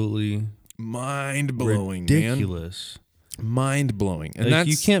 Absolutely mind blowing, ridiculous. Man. Mind blowing, and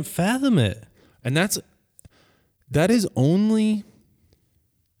you can't fathom it. And that is only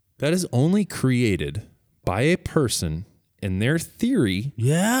created by a person and their theory.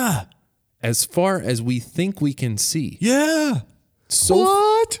 Yeah. As far as we think we can see. Yeah.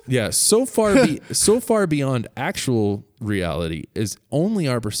 What? Yeah. So far beyond actual reality is only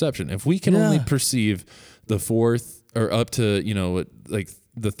our perception. If we can only perceive the fourth or up to like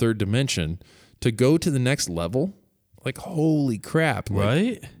the third dimension, to go to the next level. Like, holy crap.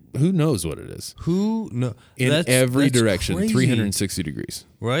 Right? Like, who knows what it is? Who knows? In every direction, crazy. 360 degrees.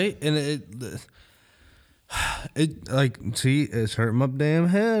 Right? And it's hurting my damn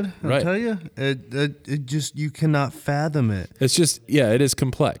head. I'll tell you. It just, you cannot fathom it. It's just, it is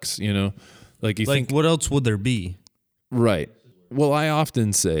complex, Like, you think. What else would there be? Right. Well, I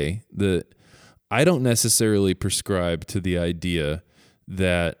often say that I don't necessarily subscribe to the idea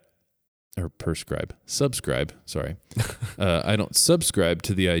that. Subscribe. Sorry. I don't subscribe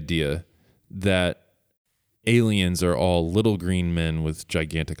to the idea that aliens are all little green men with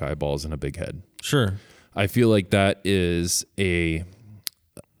gigantic eyeballs and a big head. Sure. I feel like that is a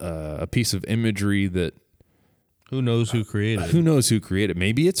piece of imagery that. Who knows who created it? Who knows who created it?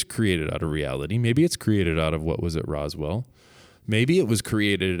 Maybe it's created out of reality. Maybe it's created out of what was at Roswell. Maybe it was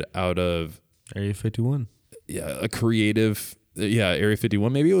created out of Area 51. Yeah, a creative. Area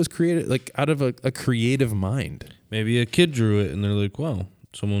 51. Maybe it was created like out of a creative mind. Maybe a kid drew it and they're like, wow.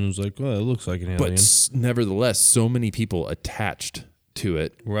 Someone was like, well, it looks like an alien. But nevertheless, so many people attached to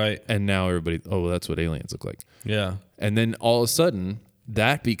it. Right. And now everybody, well, that's what aliens look like. Yeah. And then all of a sudden,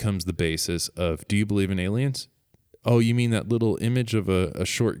 that becomes the basis of, do you believe in aliens? Oh, you mean that little image of a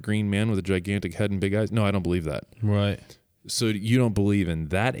short green man with a gigantic head and big eyes? No, I don't believe that. Right. So you don't believe in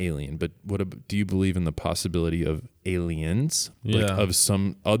that alien, but do you believe in the possibility of aliens, like of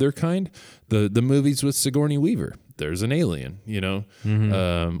some other kind? The movies with Sigourney Weaver, there's an alien.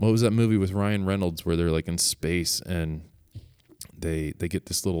 Mm-hmm. What was that movie with Ryan Reynolds where they're like in space and they get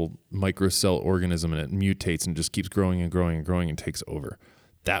this little microcell organism and it mutates and just keeps growing and growing and growing and takes over?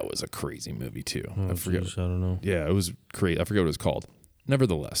 That was a crazy movie too. I forget. I don't know. Yeah, it was crazy. I forget what it was called.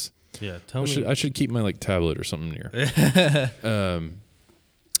 Nevertheless. Yeah, I should keep my tablet or something near.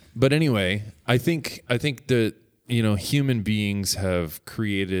 But anyway, I think that human beings have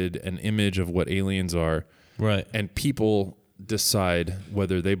created an image of what aliens are, right? And people decide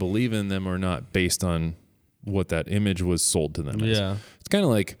whether they believe in them or not based on what that image was sold to them. Yeah, it's kind of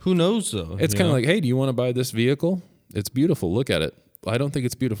like, who knows though? It's kind of like, hey, do you want to buy this vehicle? It's beautiful. Look at it. I don't think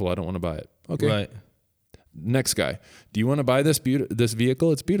it's beautiful. I don't want to buy it. Okay, right. Next guy, do you want to buy this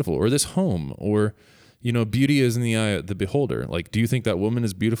vehicle? It's beautiful. Or this home, or beauty is in the eye of the beholder. Like, do you think that woman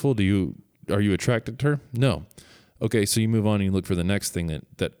is beautiful? Are you attracted to her? No. Okay, so you move on and you look for the next thing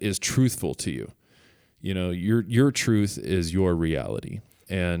that is truthful to you. Your truth is your reality,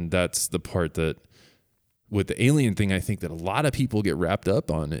 and that's the part that with the alien thing, I think that a lot of people get wrapped up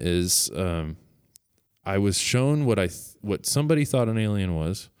on is I was shown what somebody thought an alien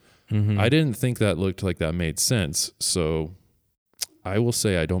was. Mm-hmm. I didn't think that looked like that made sense, so I will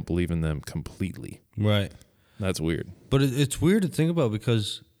say I don't believe in them completely. Right. That's weird. But it's weird to think about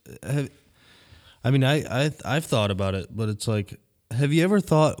because, I've thought about it, but it's like, have you ever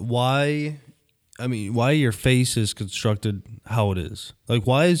thought why your face is constructed how it is? Like,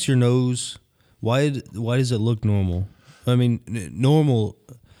 why is your nose, why does it look normal? I mean, normal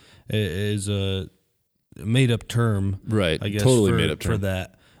is a made-up term. Right, I guess, totally made-up term. for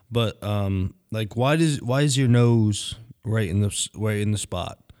that. But, like, why is your nose right in the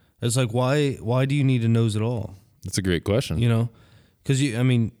spot? It's like, why do you need a nose at all? That's a great question. You know? Because,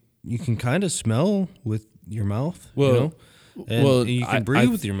 you can kind of smell with your mouth, Well, and you can breathe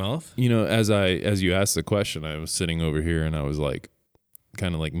with your mouth. You know, as you asked the question, I was sitting over here and I was like,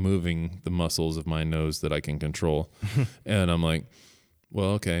 kind of like moving the muscles of my nose that I can control. And I'm like, well,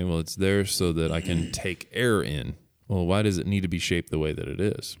 okay, well, it's there so that I can take air in. Well, why does it need to be shaped the way that it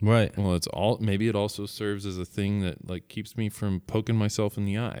is? Right. Well, maybe it also serves as a thing that like keeps me from poking myself in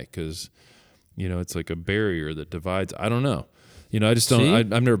the eye because, it's like a barrier that divides. I don't know. I just don't.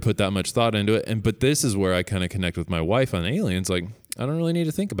 I've never put that much thought into it. But this is where I kind of connect with my wife on aliens. Like, I don't really need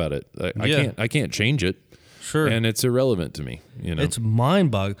to think about it. I can't change it. Sure. And it's irrelevant to me. It's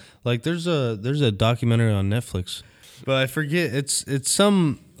mind-boggling. Like, there's a documentary on Netflix, but I forget. It's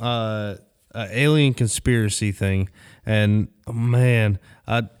some alien conspiracy thing, and man,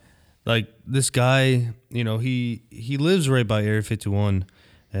 like this guy. He lives right by Area 51.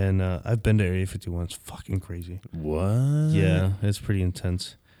 And I've been to Area 51. It's fucking crazy. What? Yeah, it's pretty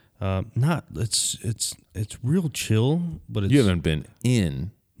intense. It's real chill, but you haven't been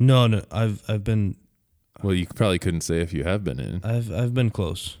in. No, I've been. Well, you probably couldn't say if you have been in. I've been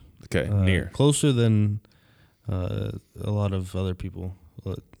close. Okay, near. Closer than a lot of other people.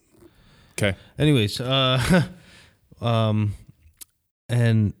 Okay. Anyways, and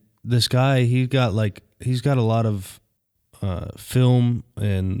this guy, he's got a lot of film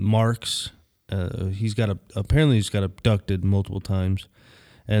and marks. He's got abducted multiple times,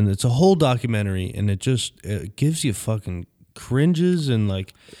 and it's a whole documentary, and it gives you fucking cringes and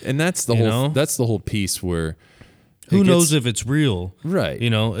like. And that's the whole piece where. Who knows if it's real, right?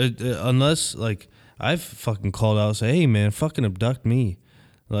 Unless like I've fucking called out and say, "Hey man, fucking abduct me."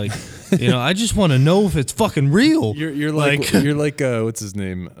 Like, I just want to know if it's fucking real. You're like what's his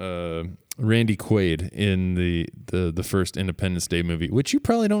name? Randy Quaid in the first Independence Day movie, which you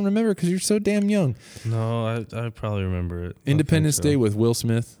probably don't remember because you're so damn young. No, I probably remember it. Independence Day with Will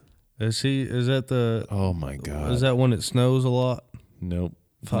Smith. Is that the? Oh my God! Is that when it snows a lot? Nope,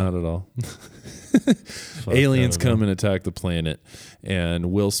 not at all. Aliens come and attack the planet,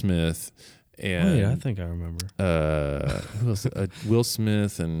 and Will Smith. And yeah, I think I remember. Who else? Will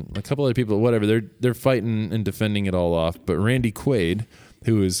Smith and a couple other people. Whatever, they're fighting and defending it all off. But Randy Quaid,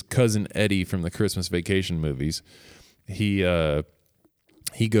 who is Cousin Eddie from the Christmas Vacation movies, he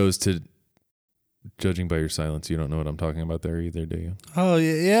goes to. Judging by your silence, you don't know what I'm talking about there either, do you? Oh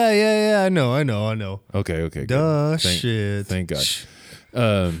yeah. I know. Okay. Duh, shit. Thank God.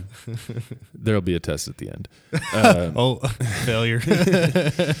 There'll be a test at the end. Failure.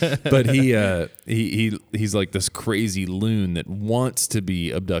 But he's like this crazy loon that wants to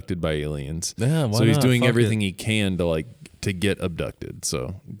be abducted by aliens. Yeah, why so he's not? doing Fuck everything he can to get abducted.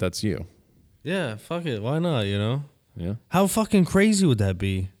 So that's you. Yeah, fuck it. Why not? Yeah. How fucking crazy would that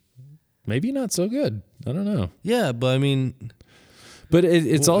be? Maybe not so good. I don't know. Yeah, but I mean. But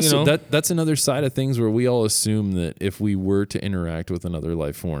it's also that's another side of things where we all assume that if we were to interact with another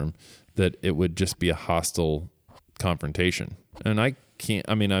life form, that it would just be a hostile confrontation. And I'm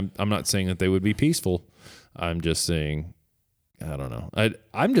not saying that they would be peaceful. I'm just saying, I don't know.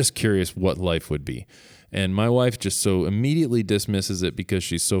 I'm just curious what life would be. And my wife just so immediately dismisses it because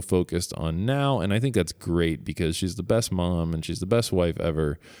she's so focused on now. And I think that's great because she's the best mom and she's the best wife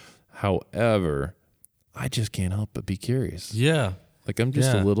ever. However, I just can't help but be curious. Yeah. Like, I'm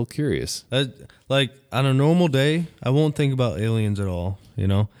just a little curious. Like, on a normal day, I won't think about aliens at all,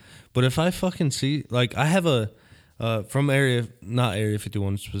 But if I fucking see, like, I have from not Area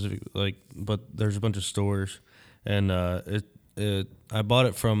 51 specifically, but there's a bunch of stores. And I bought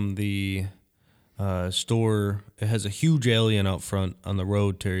it from the store. It has a huge alien out front on the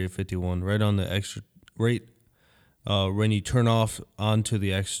road to Area 51, right on the extra, when you turn off onto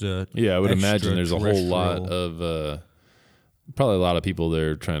the extra. Yeah, I would imagine there's a whole lot of, probably a lot of people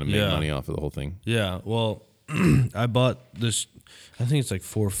there trying to make money off of the whole thing. Yeah, well, I bought this, I think it's like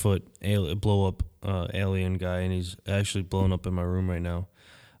 4-foot blow up alien guy, and he's actually blown up in my room right now.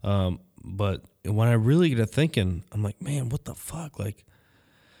 But when I really get to thinking, I'm like, man, what the fuck? Like,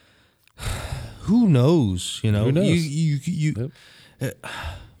 who knows? Who knows?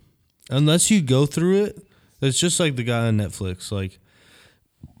 Unless you go through it, it's just like the guy on Netflix. Like,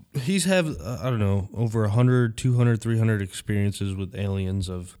 he's have I don't know, over 100, 200, 300 experiences with aliens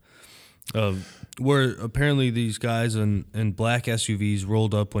of where apparently these guys in black SUVs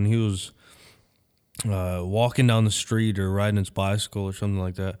rolled up when he was walking down the street or riding his bicycle or something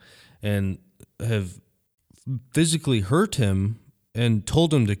like that, and have physically hurt him and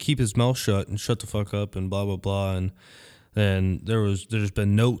told him to keep his mouth shut and shut the fuck up and blah blah blah. And there's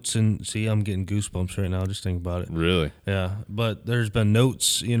been notes, and see, I'm getting goosebumps right now just thinking about it. Really? Yeah, but there's been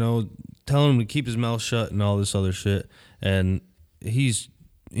notes, telling him to keep his mouth shut and all this other shit, and he's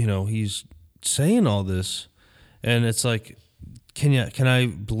saying all this, and it's like, can I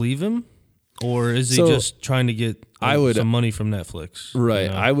believe him, or is he just trying to get some money from Netflix? Right.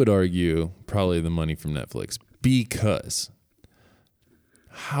 I would argue probably the money from Netflix, because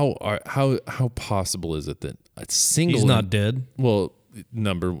how possible is it that a single he's not dead? Well,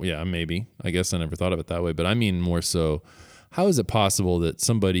 maybe. I guess I never thought of it that way, but I mean more so, how is it possible that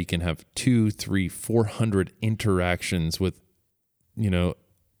somebody can have 200, 300, 400 interactions with,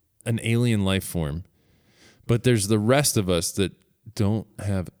 an alien life form, but there's the rest of us that don't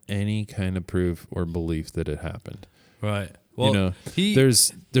have any kind of proof or belief that it happened. Right. Well,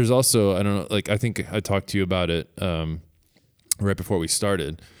 there's also, I don't know, like I think I talked to you about it right before we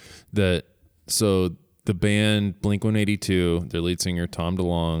started, so the band Blink-182, their lead singer Tom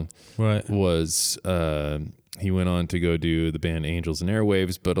DeLonge, right, was he went on to go do the band Angels and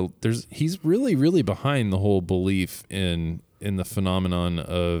Airwaves, but he's really, really behind the whole belief in the phenomenon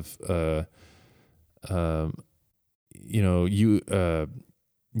of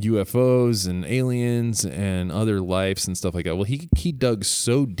UFOs and aliens and other lives and stuff like that. Well, he dug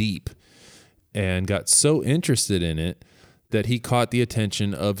so deep and got so interested in it that he caught the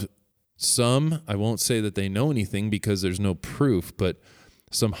attention of some, I won't say that they know anything because there's no proof, but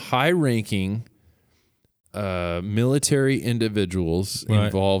some high-ranking military individuals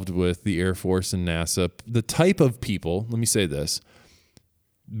involved with the Air Force and NASA. The type of people, let me say this,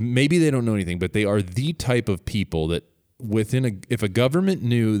 maybe they don't know anything, but they are the type of people that if a government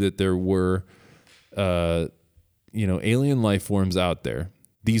knew that there were, alien life forms out there,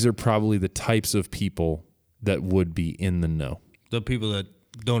 these are probably the types of people that would be in the know. The people that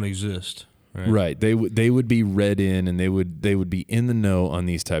don't exist, right? Right. They would be read in, and they would be in the know on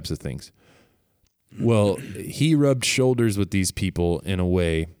these types of things. Well, he rubbed shoulders with these people in a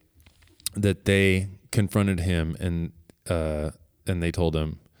way that they confronted him, and they told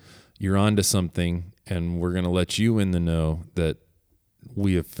him, "You're onto something, and we're going to let you in the know that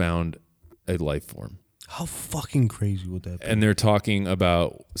we have found a life form." How fucking crazy would that be? And they're talking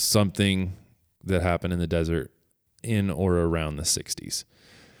about something that happened in the desert in or around the 60s.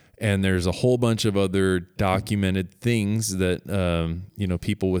 And there's a whole bunch of other documented things that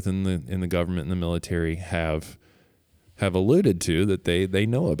people within the government and the military have alluded to that they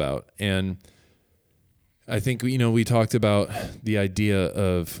know about. And I think we talked about the idea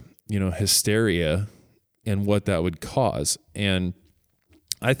of hysteria and what that would cause. And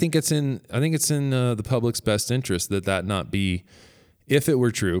I think it's in the public's best interest that not be, if it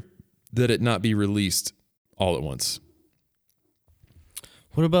were true, that it not be released all at once.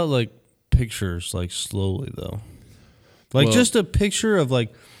 What about like pictures, like slowly though? Just a picture of a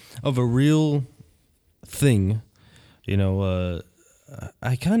real thing. I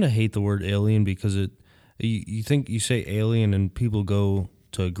kind of hate the word alien because you think you say alien and people go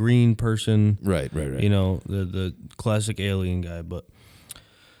to a green person. Right. The classic alien guy, but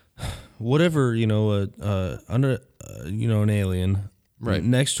whatever, an alien, right,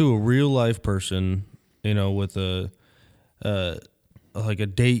 next to a real life person, with a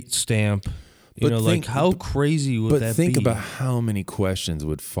date stamp, how crazy would that be? But think about how many questions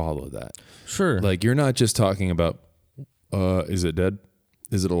would follow that. Sure. Like, you're not just talking about, is it dead?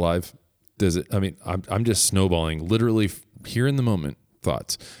 Is it alive? Does it, I'm just snowballing, literally here in the moment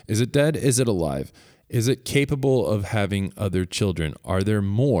thoughts. Is it dead? Is it alive? Is it capable of having other children? Are there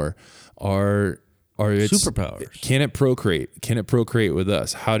more? Are its superpowers? Can it procreate? Can it procreate with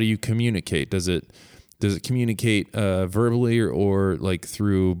us? How do you communicate? Does it communicate verbally or like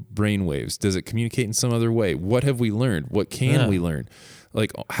through brainwaves? Does it communicate in some other way? What have we learned? What can we learn?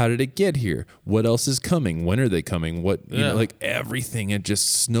 Like, how did it get here? What else is coming? When are they coming? Like everything, it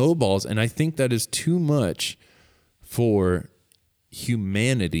just snowballs. And I think that is too much for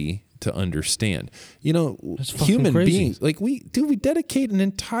humanity to understand. Human beings, like we dedicate an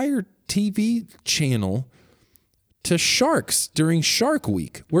entire TV channel to sharks during Shark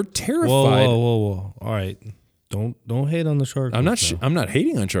Week. We're terrified. Whoa. All right. Don't hate on the shark. I'm not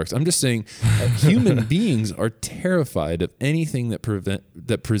hating on sharks. I'm just saying human beings are terrified of anything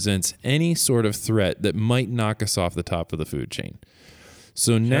that presents any sort of threat that might knock us off the top of the food chain.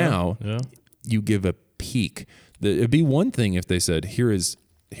 So now Yeah. you give a peek. It'd be one thing if they said, here's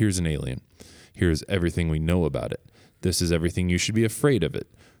an alien. Here's everything we know about it. This is everything you should be afraid of it.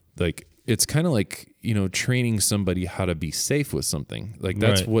 Like, it's kind of like, training somebody how to be safe with something. Like,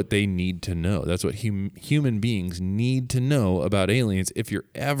 that's what they need to know. That's what human beings need to know about aliens if you're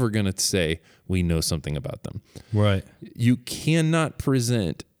ever going to say we know something about them. Right. You cannot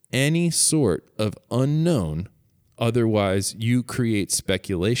present any sort of unknown, otherwise you create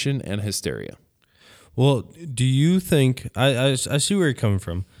speculation and hysteria. Well, do you think, I see where you're coming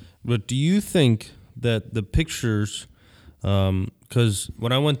from, but do you think that the pictures, because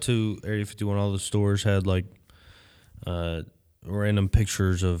when I went to Area 51, all the stores had like random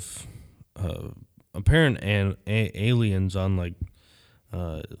pictures of apparent aliens on like,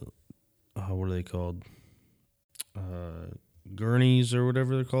 what are they called? Gurneys or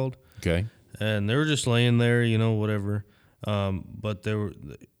whatever they're called. Okay. And they were just laying there, whatever. But they were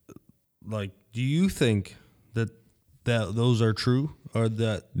like, do you think that those are true, or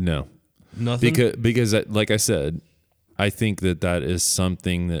that No, nothing? Because like I said, I think that is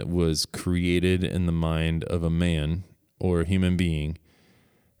something that was created in the mind of a man or a human being,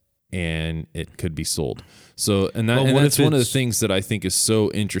 and it could be sold. So, that's one of the things that I think is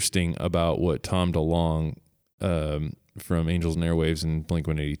so interesting about what Tom DeLonge from Angels and Airwaves and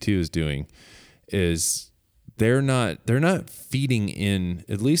Blink-182 is doing, is they're not feeding in,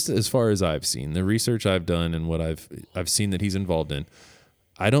 at least as far as I've seen, the research I've done and what I've seen that he's involved in.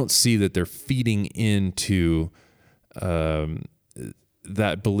 I don't see that they're feeding into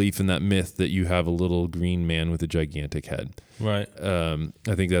that belief and that myth that you have a little green man with a gigantic head. Right.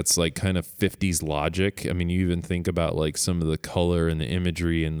 I think that's like kind of 50s logic. I mean, you even think about like some of the color and the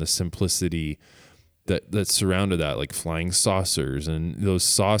imagery and the simplicity that surrounded that, like flying saucers, and those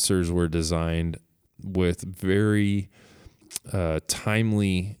saucers were designed with very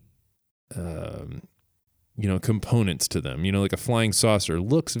timely components to them. Like a flying saucer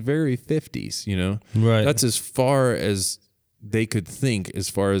looks very 50s, Right. That's as far as they could think as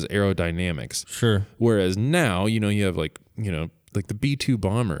far as aerodynamics. Sure. Whereas now, you have like the B-2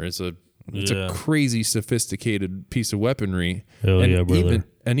 bomber is a crazy sophisticated piece of weaponry. Hell yeah, brother.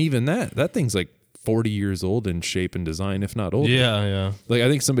 Even that thing's like 40 years old in shape and design, if not older. Yeah. Like, I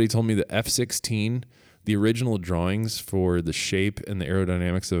think somebody told me the F-16, the original drawings for the shape and the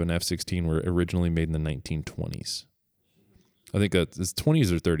aerodynamics of an F-16 were originally made in the 1920s. I think it's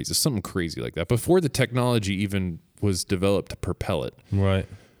 20s or 30s. It's something crazy like that. Before the technology even was developed to propel it. Right.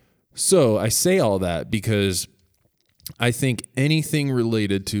 So I say all that because I think anything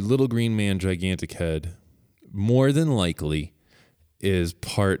related to little green man, gigantic head, more than likely is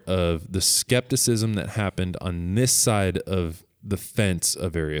part of the skepticism that happened on this side of the fence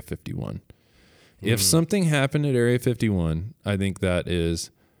of Area 51. If something happened at Area 51, I think that is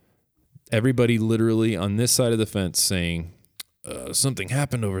everybody literally on this side of the fence saying, something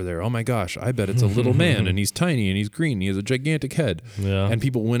happened over there. Oh my gosh, I bet it's a little man, and he's tiny and he's green. And he has a gigantic head. Yeah. And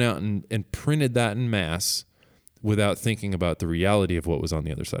people went out and printed that in mass without thinking about the reality of what was on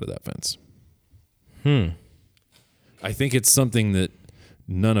the other side of that fence. I think it's something that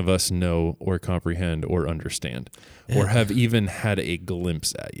none of us know or comprehend or understand or have even had a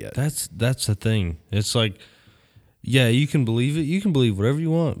glimpse at yet. That's the thing. It's like, yeah, you can believe it. You can believe whatever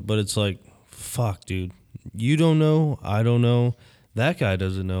you want, but it's like, fuck, dude. You don't know. I don't know. That guy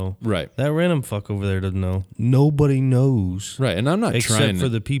doesn't know. Right. That random fuck over there doesn't know. Nobody knows. Right. And I'm not except for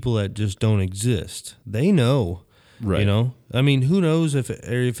the people that just don't exist. They know. Right. I mean, who knows if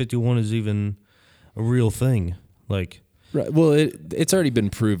Area 51 is even a real thing? Like, right. Well, it's already been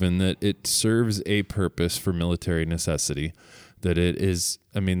proven that it serves a purpose for military necessity, that it is,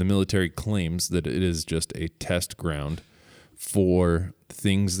 the military claims that it is just a test ground for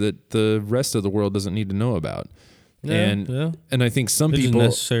things that the rest of the world doesn't need to know about. And I think some people...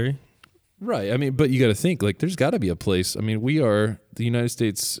 necessary. Right. But you got to think, like, there's got to be a place. The United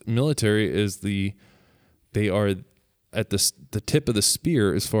States military they are at the tip of the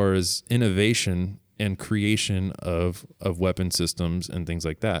spear as far as innovation and creation of weapon systems and things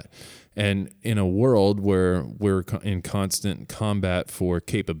like that. And in a world where we're in constant combat for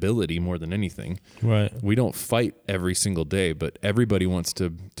capability more than anything, right? We don't fight every single day, but everybody wants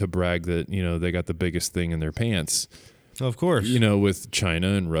to brag that, they got the biggest thing in their pants. Of course. With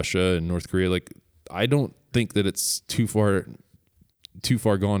China and Russia and North Korea. Like, I don't think that it's too far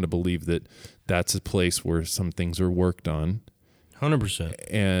gone to believe that that's a place where some things are worked on. 100%.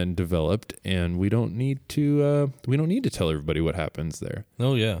 And developed, and we don't need to tell everybody what happens there.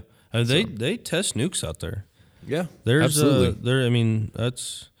 Oh yeah, they test nukes out there. Yeah, there's absolutely.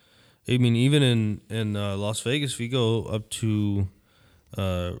 even in Las Vegas, if you go up to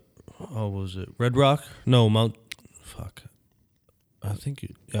what was it? Red Rock? No, fuck. I think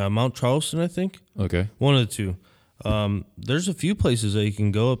Mount Charleston. I think Okay. one of the two. There's a few places that you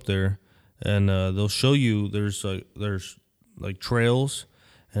can go up there, and they'll show you. There's like trails,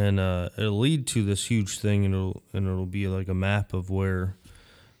 and it'll lead to this huge thing, and it'll be like a map of where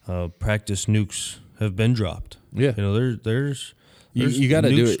practice nukes have been dropped. Yeah. There's You got to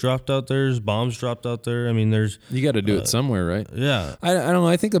do nukes it. dropped out there. There's bombs dropped out there. I mean, You got to do it somewhere, right? Yeah. I don't know.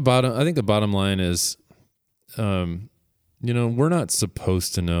 I think the bottom line is, we're not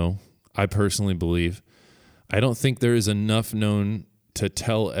supposed to know. I personally believe. I don't think there is enough known to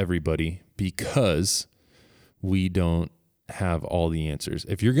tell everybody because we don't have all the answers.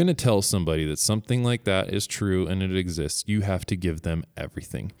 If you're going to tell somebody that something like that is true and it exists, you have to give them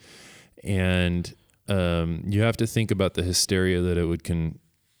everything. And you have to think about the hysteria that it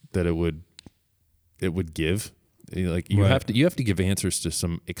would give. Like you have to give answers to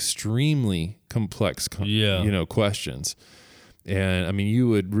some extremely complex questions. And I mean, you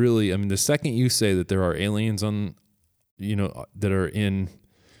would really, the second you say that there are aliens on, that are in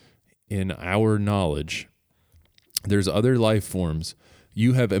our knowledge, there's other life forms,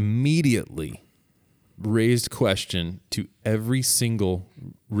 you have immediately raised question to every single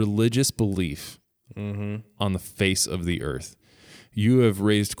religious belief on the face of the earth. You have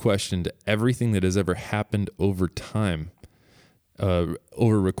raised question to everything that has ever happened over time, over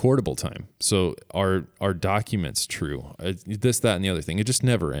recordable time. So are documents true? This, that, and the other thing. It just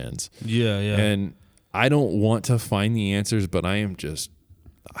never ends. Yeah. And I don't want to find the answers, but I'm just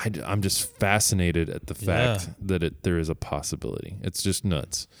fascinated at the fact that there is a possibility. It's just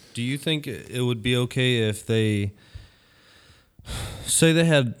nuts. Do you think it would be okay if they say they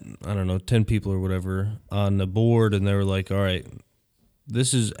had, I don't know, 10 people or whatever on the board and they were like, all right,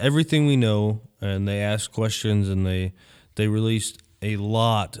 this is everything we know, and they asked questions and they released a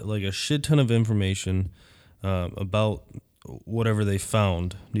lot, like a shit ton of information about whatever they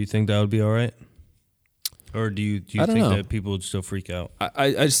found. Do you think that would be all right? Or do you think that people would still freak out?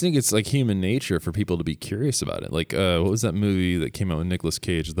 I just think it's like human nature for people to be curious about it. Like, what was that movie that came out with Nicolas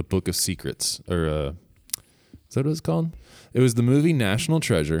Cage, The Book of Secrets? Or is that what it's called? It was the movie National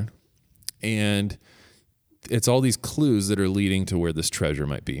Treasure, and it's all these clues that are leading to where this treasure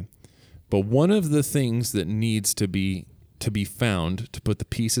might be. But one of the things that needs to be found to put the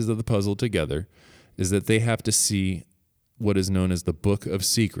pieces of the puzzle together is that they have to see what is known as the Book of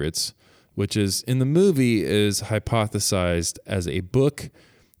Secrets, which is in the movie is hypothesized as a book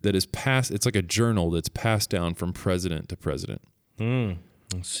that is passed. It's like a journal that's passed down from president to president.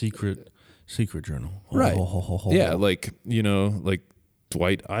 Secret journal. Right. Yeah. Like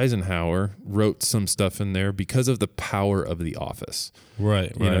Dwight Eisenhower wrote some stuff in there because of the power of the office.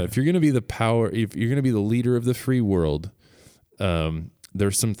 Right. If you're going to be if you're going to be the leader of the free world,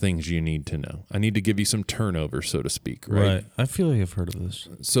 there's some things you need to know. I need to give you some turnover, so to speak. Right. I feel like I've heard of this.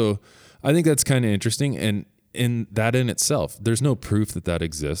 So I think that's kind of interesting. And in itself, there's no proof that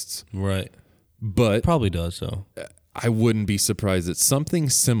exists. Right. But it probably does, though. I wouldn't be surprised that something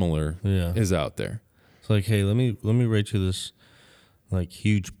similar is out there. It's like, hey, let me write you this like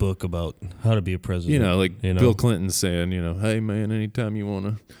huge book about how to be a president. Bill Clinton saying, hey man, anytime you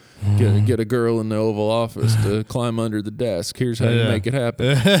want to get a girl in the Oval Office to climb under the desk, here's how you make it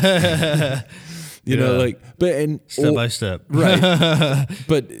happen. Step by step. Right.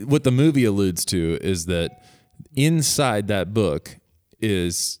 But what the movie alludes to is that inside that book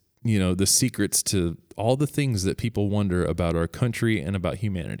is, the secrets to all the things that people wonder about our country and about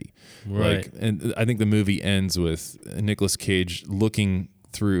humanity. Right. And I think the movie ends with Nicolas Cage looking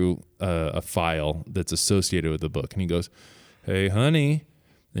through a file that's associated with the book. And he goes, hey, honey.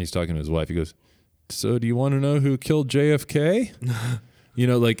 And he's talking to his wife. He goes, so do you want to know who killed JFK?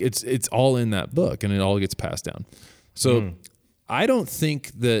 It's all in that book, and it all gets passed down. So I don't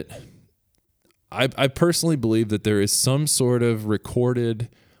think that I personally believe that there is some sort of recorded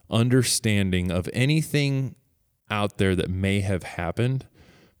understanding of anything out there that may have happened,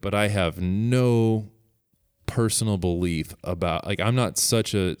 but I have no personal belief about, I'm not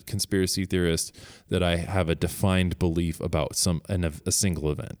such a conspiracy theorist that I have a defined belief about a single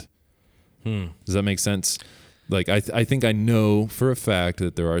event. Does that make sense? I think I know for a fact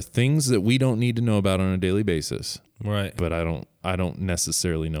that there are things that we don't need to know about on a daily basis. Right. But I don't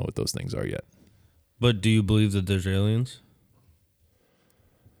necessarily know what those things are yet. But do you believe that there's aliens?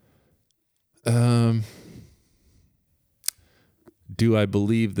 Do I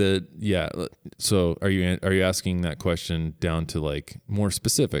believe that? Yeah. So are you asking that question down to more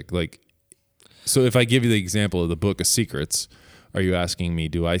specific? So if I give you the example of the Book of Secrets, are you asking me,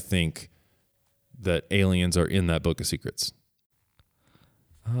 do I think that aliens are in that Book of Secrets?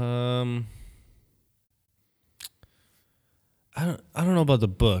 I don't know about the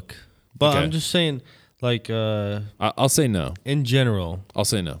book, but Okay. I'm just saying, like, I'll say no. in general, I'll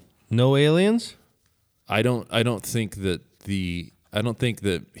say no. no aliens. I don't think that the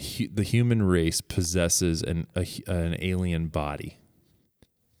human race possesses an alien body.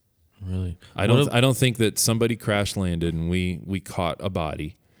 Really? I don't think that somebody crash landed and we caught a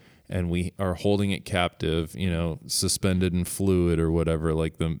body and we are holding it captive, suspended in fluid or whatever,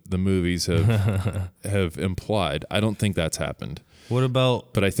 like the movies have implied. I don't think that's happened. What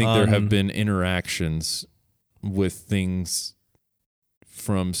about? But I think there have been interactions with things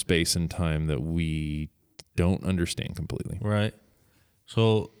from space and time that we don't understand completely. Right.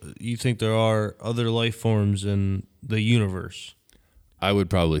 So you think there are other life forms in the universe? I would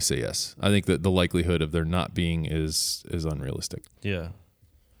probably say yes. I think that the likelihood of there not being is unrealistic. Yeah,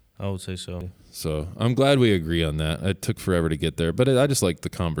 I would say so. So I'm glad we agree on that. It took forever to get there, but I just like the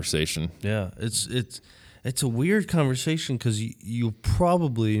conversation. Yeah, it's a weird conversation because you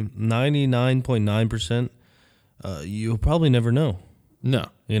probably 99.9%, you'll probably never know. No,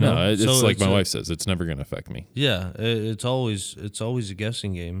 No, it's so like it's my wife says, it's never going to affect me. Yeah, it's always a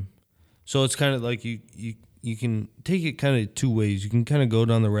guessing game. So it's kind of like you can take it kind of two ways. You can kind of go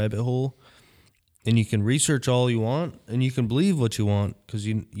down the rabbit hole, and you can research all you want, and you can believe what you want because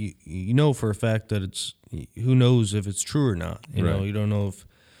you know for a fact that it's, who knows if it's true or not. You know, you don't know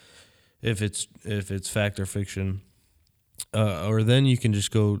if it's fact or fiction. Or then you can just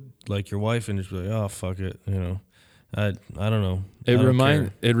go like your wife and just be like, oh fuck it, I don't know. It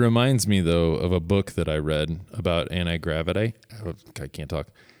reminds me though of a book that I read about anti-gravity. I can't talk.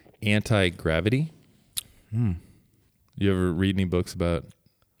 Anti-gravity. You ever read any books about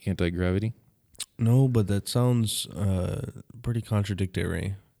anti-gravity? No, but that sounds pretty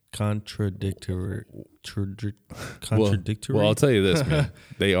contradictory. Contradictory. Well, I'll tell you this, man.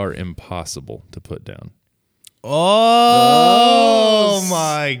 They are impossible to put down. Oh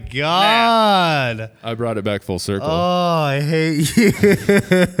my God. I brought it back full circle. Oh, I hate you.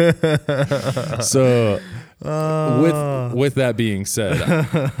 So, with that being said,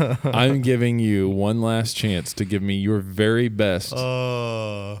 I'm giving you one last chance to give me your very best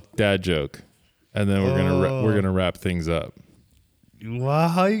dad joke, and then we're gonna wrap things up. Wow,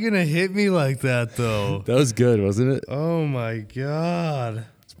 how are you gonna hit me like that though? That was good, wasn't it? Oh my God.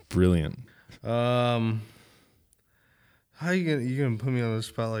 It's brilliant. How you gonna put me on the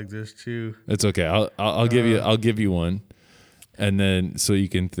spot like this too? It's okay. I'll give you one, and then so you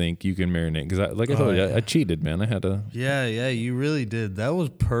can think, you can marinate. Because I told you, I cheated, man. I had to. Yeah, you really did. That was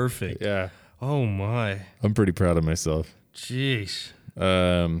perfect. Yeah. Oh my. I'm pretty proud of myself. Jeez.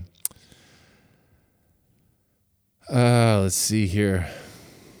 Let's see here.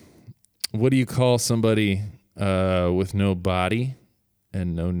 What do you call somebody with no body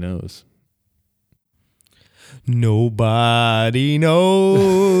and no nose? Nobody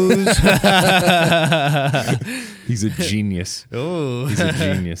knows. He's a genius. Oh, he's a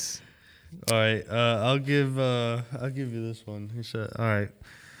genius. All right, I'll give you this one. He said, "All right,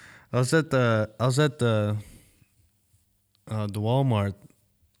 I was at the Walmart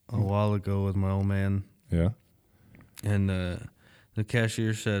a while ago with my old man. Yeah, and the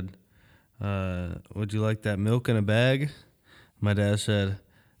cashier said, would you like that milk in a bag?" My dad said,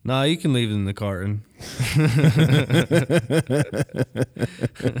 "Nah, you can leave it in the carton."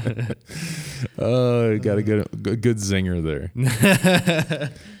 Oh, got a good zinger there.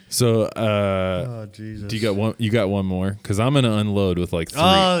 So, Jesus. do you got one? You got one more? Because I'm gonna unload with like 3.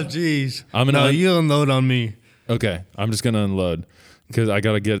 Oh, jeez. You unload on me. Okay, I'm just gonna unload because I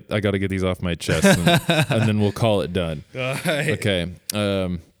gotta get these off my chest, and then we'll call it done. All right. Okay.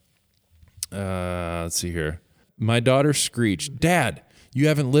 Let's see here. My daughter screeched, "Dad, you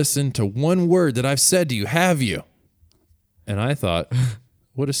haven't listened to one word that I've said to you, have you?" And I thought,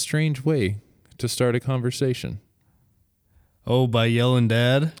 what a strange way to start a conversation. Oh, by yelling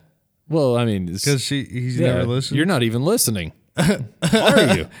 "Dad"? Well, I mean, because he's never listened. You're not even listening,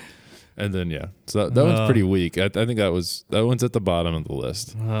 are you? And then so that one's pretty weak. I think that one's at the bottom of the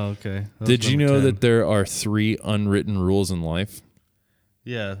list. Oh, okay. Did you know that there are 3 unwritten rules in life?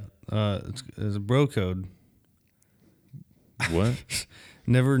 Yeah, it's a bro code. What?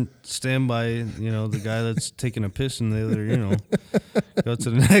 Never stand by, the guy that's taking a piss in the other, go to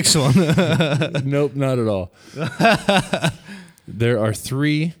the next one. Nope, not at all. There are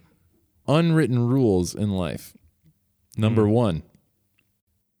 3 unwritten rules in life. Number 1.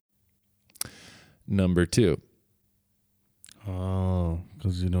 Number 2. Oh,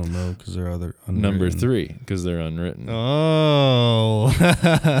 because you don't know, because they're other unwritten. Number 3, because they're unwritten. Oh.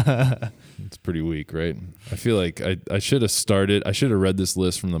 It's pretty weak, right? I feel like I should have read this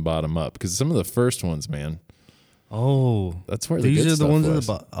list from the bottom up because some of the first ones, man. Oh, that's where these the good are the ones was. at the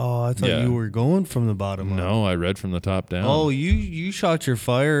bottom. Oh, I thought you were going from the bottom up. No, I read from the top down. Oh, you shot your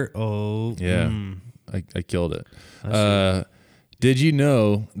fire. Oh, yeah, I killed it. Did you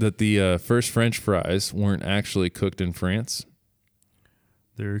know that the first French fries weren't actually cooked in France?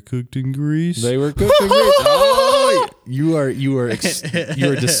 They were cooked in Greece. They were cooked in Greece. Oh, you are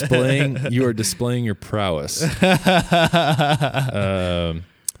displaying your prowess. Okay.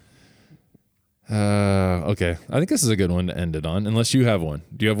 I think this is a good one to end it on, unless you have one.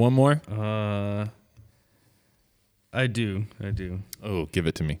 Do you have one more? I do. Oh, give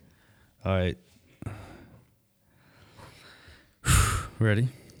it to me. All right. Ready?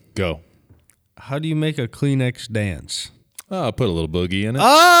 Go. How do you make a Kleenex dance? Oh, I'll put a little boogie in it.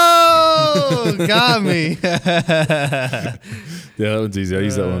 Oh, got me. Yeah, that one's easy. I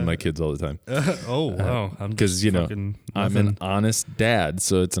use that one with my kids all the time. Oh, wow. Because, I'm an honest dad,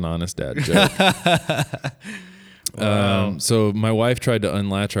 so it's an honest dad joke. Wow. So my wife tried to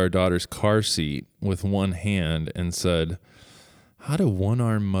unlatch our daughter's car seat with one hand and said, "How do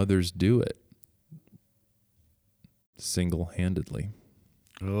one-armed mothers do it?" Single-handedly.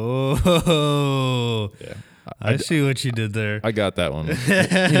 Oh. Yeah. I see what you did there. I got that one.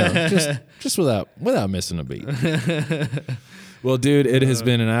 Just without missing a beat. Well, dude, it has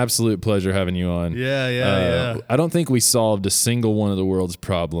been an absolute pleasure having you on. Yeah. I don't think we solved a single one of the world's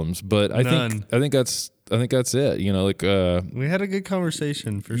problems, but I think that's it. We had a good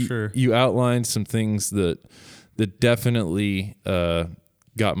conversation for sure. You outlined some things that definitely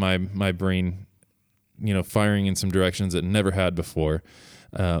got my brain, firing in some directions it never had before.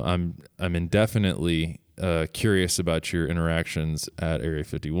 I'm indefinitely curious about your interactions at Area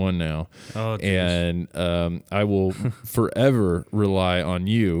 51 now. Oh, and I will forever rely on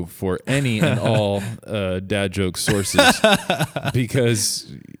you for any and all dad joke sources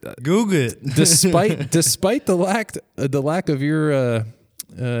because Google it. despite the lack of your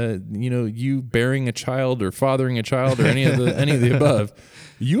you bearing a child or fathering a child or any of the above,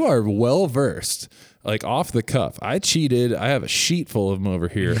 you are well versed. Like off the cuff. I cheated. I have a sheet full of them over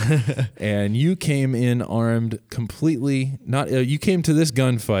here. And you came in armed completely. You came to this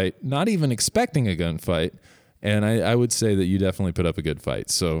gunfight not even expecting a gunfight. And I would say that you definitely put up a good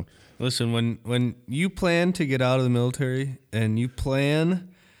fight. So listen, when you plan to get out of the military and you plan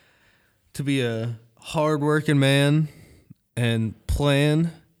to be a hardworking man and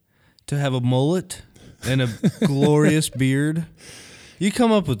plan to have a mullet and a glorious beard, you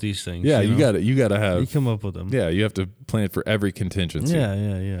come up with these things. Yeah, you got to You come up with them. Yeah, you have to plan for every contingency.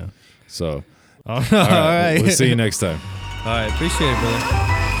 Yeah. So, All right. We'll see you next time. All right. Appreciate it, brother.